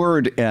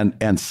matured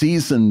and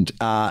seasoned,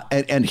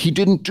 and he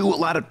didn't do a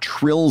lot of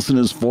trills in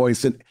his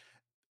voice, and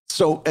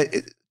so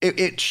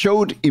it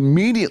showed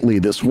immediately.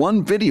 This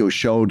one video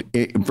showed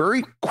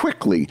very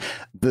quickly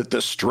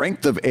the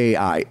strength of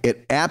AI.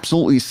 It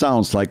absolutely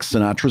sounds like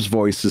Sinatra's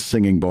voice is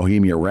singing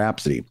Bohemian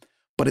Rhapsody,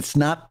 but it's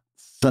not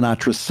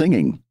Sinatra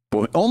singing.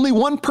 Only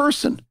one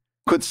person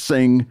could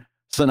sing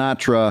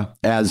Sinatra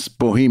as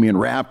Bohemian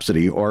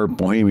Rhapsody or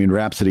Bohemian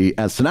Rhapsody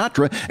as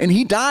Sinatra, and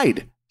he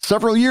died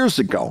several years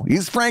ago.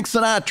 He's Frank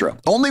Sinatra.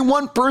 Only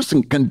one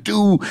person can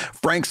do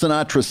Frank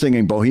Sinatra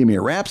singing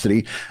Bohemian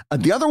Rhapsody.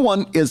 The other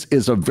one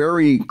is a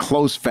very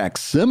close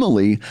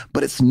facsimile,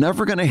 but it's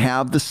never going to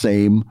have the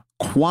same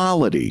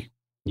quality.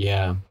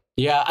 Yeah.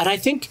 Yeah. And I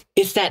think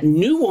it's that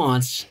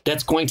nuance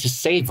that's going to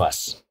save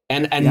us.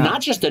 And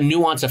not just the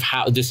nuance of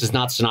how this is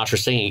not Sinatra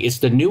singing. It's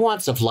the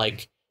nuance of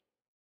like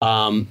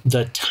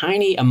the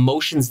tiny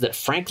emotions that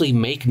frankly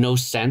make no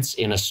sense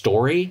in a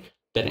story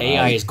that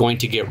AI is going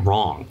to get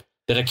wrong.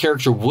 That a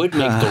character would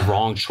make the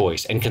wrong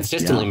choice and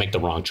consistently make the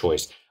wrong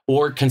choice,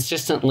 or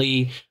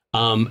consistently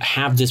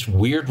have this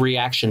weird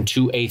reaction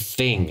to a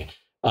thing.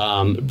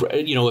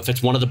 If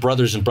it's one of the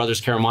brothers and Brothers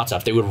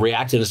Karamazov, they would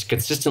react in this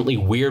consistently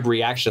weird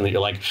reaction that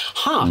you're like,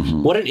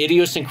 what an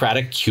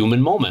idiosyncratic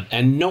human moment.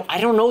 And no, I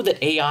don't know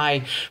that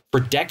AI for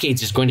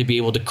decades is going to be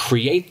able to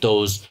create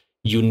those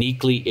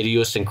uniquely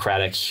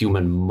idiosyncratic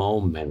human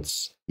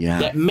moments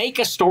that make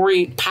a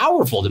story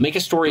powerful, that make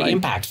a story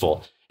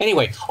impactful.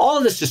 Anyway, all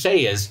of this to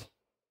say is,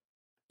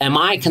 am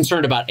I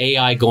concerned about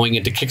AI going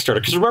into Kickstarter?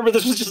 Because remember,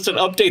 this was just an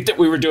update that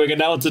we were doing, and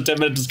now it's a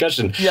 10-minute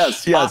discussion.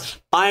 Yes.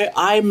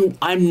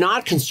 I'm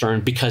not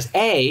concerned because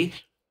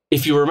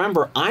if you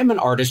remember, I'm an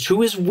artist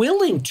who is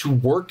willing to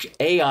work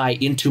AI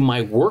into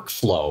my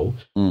workflow,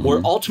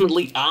 where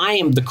ultimately I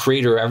am the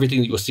creator of everything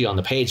that you'll see on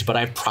the page. But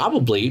I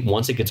probably,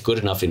 once it gets good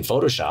enough in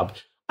Photoshop,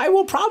 I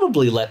will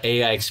probably let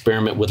AI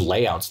experiment with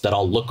layouts that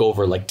I'll look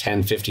over like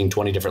 10, 15,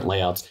 20 different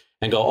layouts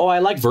and go, oh, I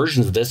like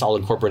versions of this. I'll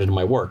incorporate it into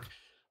my work.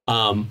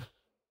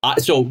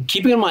 So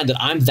keeping in mind that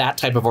I'm that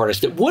type of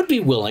artist that would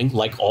be willing,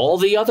 like all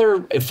the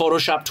other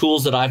Photoshop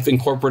tools that I've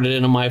incorporated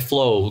into my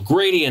flow,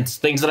 gradients,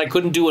 things that I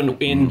couldn't do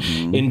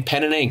in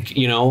pen and ink,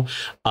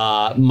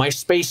 my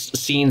space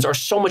scenes are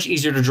so much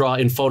easier to draw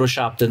in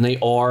Photoshop than they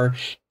are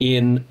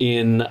in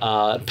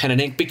pen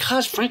and ink,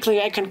 because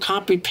frankly, I can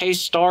copy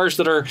paste stars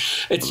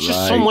it's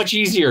just so much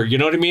easier. You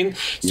know what I mean?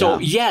 So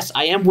yes,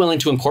 I am willing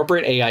to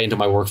incorporate AI into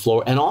my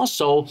workflow. And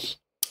also,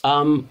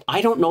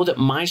 I don't know that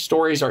my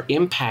stories are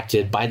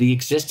impacted by the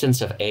existence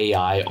of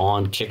AI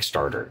on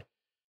Kickstarter.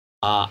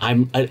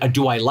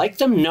 Do I like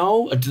them?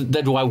 No.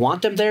 Do I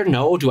want them there?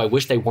 No. Do I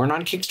wish they weren't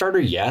on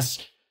Kickstarter?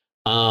 Yes.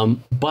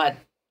 But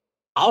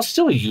I'll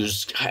still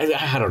use,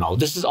 I don't know.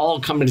 This is all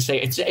coming to say,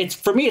 it's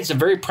for me, it's a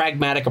very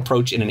pragmatic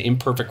approach in an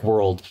imperfect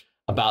world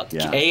about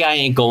AI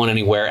ain't going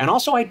anywhere. And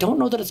also, I don't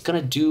know that it's going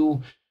to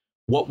do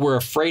what we're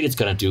afraid it's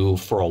going to do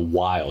for a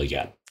while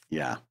yet.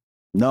 Yeah.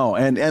 No.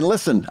 And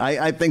listen,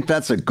 I think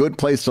that's a good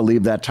place to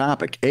leave that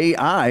topic.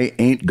 AI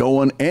ain't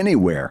going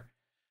anywhere.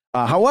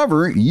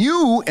 However,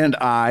 you and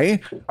I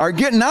are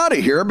getting out of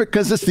here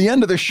because it's the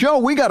end of the show.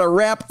 We got to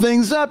wrap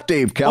things up,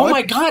 Dave Kellett. Oh,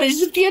 my God.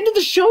 Is it the end of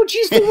the show?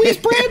 Jeez Louise,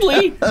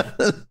 Bradley.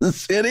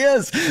 It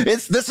is.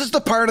 This is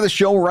the part of the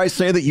show where I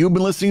say that you've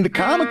been listening to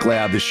Comic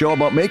Lab, the show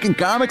about making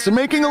comics and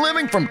making a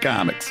living from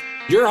comics.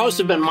 Your hosts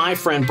have been my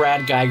friend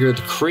Brad Geiger,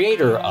 the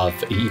creator of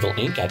Evil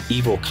Inc. at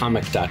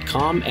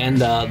evilcomic.com.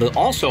 And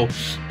also,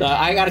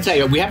 I got to tell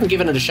you, we haven't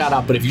given it a shout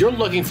out, but if you're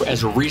looking for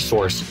as a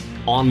resource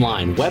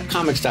online,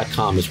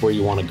 webcomics.com is where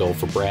you want to go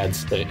for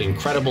Brad's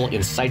incredible,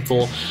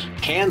 insightful,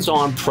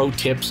 hands-on pro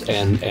tips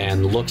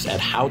and looks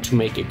at how to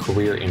make a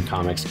career in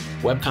comics.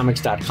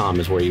 Webcomics.com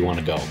is where you want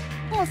to go.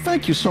 Oh,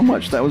 thank you so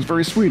much. That was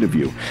very sweet of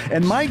you.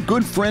 And my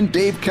good friend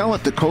Dave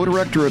Kellett, the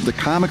co-director of the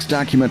comics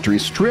documentary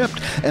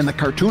Stripped and the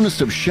cartoonist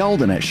of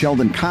Sheldon at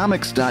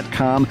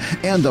sheldoncomics.com,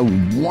 and the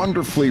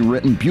wonderfully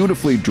written,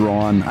 beautifully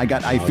drawn.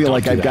 I feel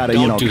like I've got to,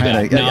 kind of.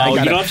 No,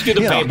 you don't have to do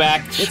the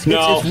payback. It's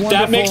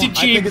that makes it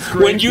cheap.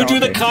 When you do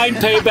the kind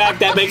payback,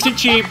 that makes it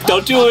cheap.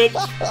 Don't do it.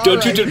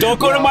 Don't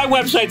go to my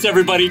websites,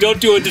 everybody. Don't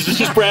do it. This is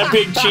just Brad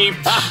being cheap.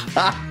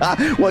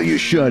 Well, you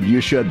should.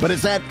 But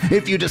it's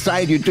if you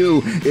decide you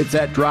do, it's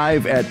at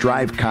drivecomic.com.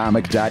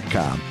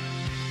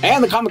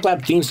 And the Comic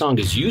Lab theme song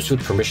is used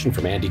with permission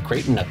from Andy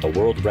Creighton at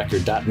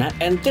theworldrecord.net.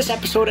 And this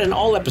episode and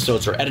all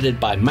episodes are edited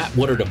by Matt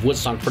Woodard of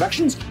Woodsong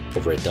Productions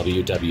over at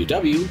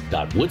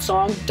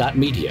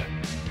www.woodsong.media.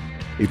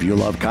 If you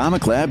love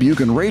Comic Lab, you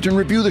can rate and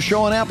review the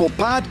show on Apple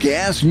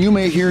Podcasts, and you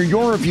may hear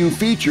your review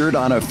featured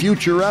on a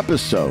future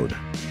episode.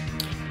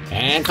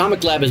 And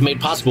Comic Lab is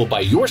made possible by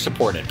your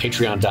support at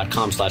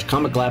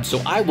patreon.com/Comic Lab.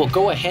 So I will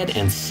go ahead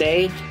and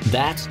say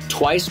that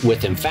twice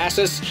with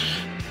emphasis.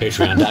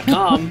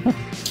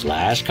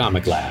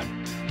 Patreon.com/Comic Lab.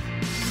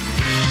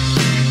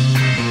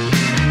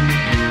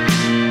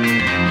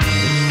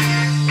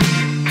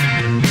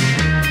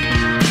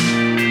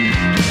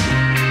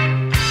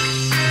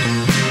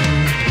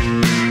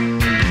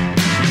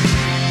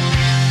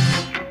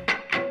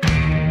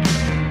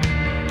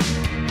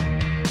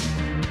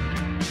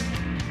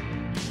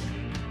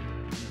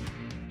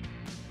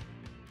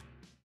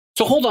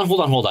 So hold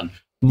on.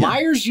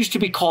 Myers used to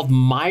be called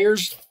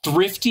Myers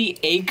Thrifty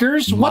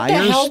Acres. What the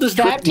hell does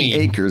that mean?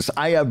 Acres.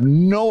 I have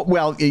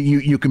well,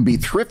 you can be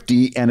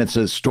thrifty, and it's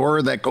a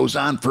store that goes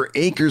on for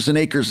acres and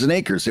acres and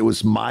acres. It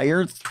was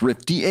Myers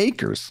Thrifty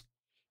Acres.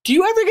 Do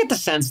you ever get the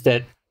sense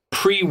that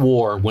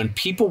pre-war, when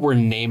people were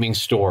naming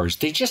stores,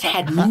 they just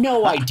had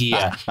no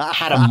idea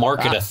how to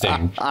market a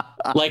thing?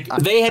 Like,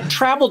 they had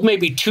traveled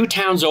maybe 2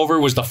 towns over,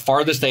 was the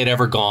farthest they'd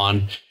ever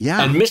gone.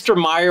 Yeah. And Mr.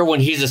 Meyer, when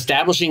he's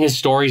establishing his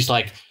store, he's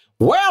like,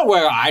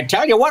 well, I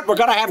tell you what, we're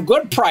going to have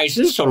good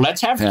prices, so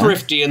let's have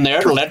thrifty in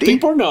there to let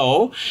people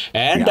know.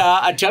 And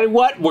I tell you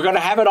what, we're going to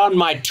have it on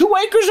my 2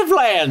 acres of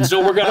land,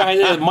 so we're going to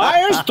have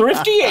Myers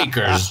Thrifty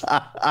Acres.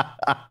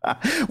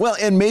 Well,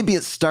 and maybe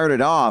it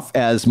started off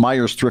as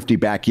Myers Thrifty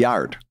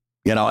Backyard.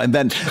 And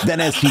then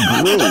as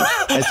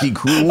he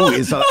grew,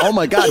 is oh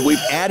my God, we've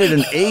added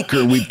an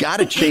acre. We've got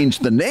to change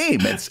the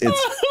name. It's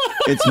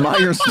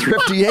Myers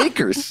Thrifty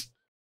Acres.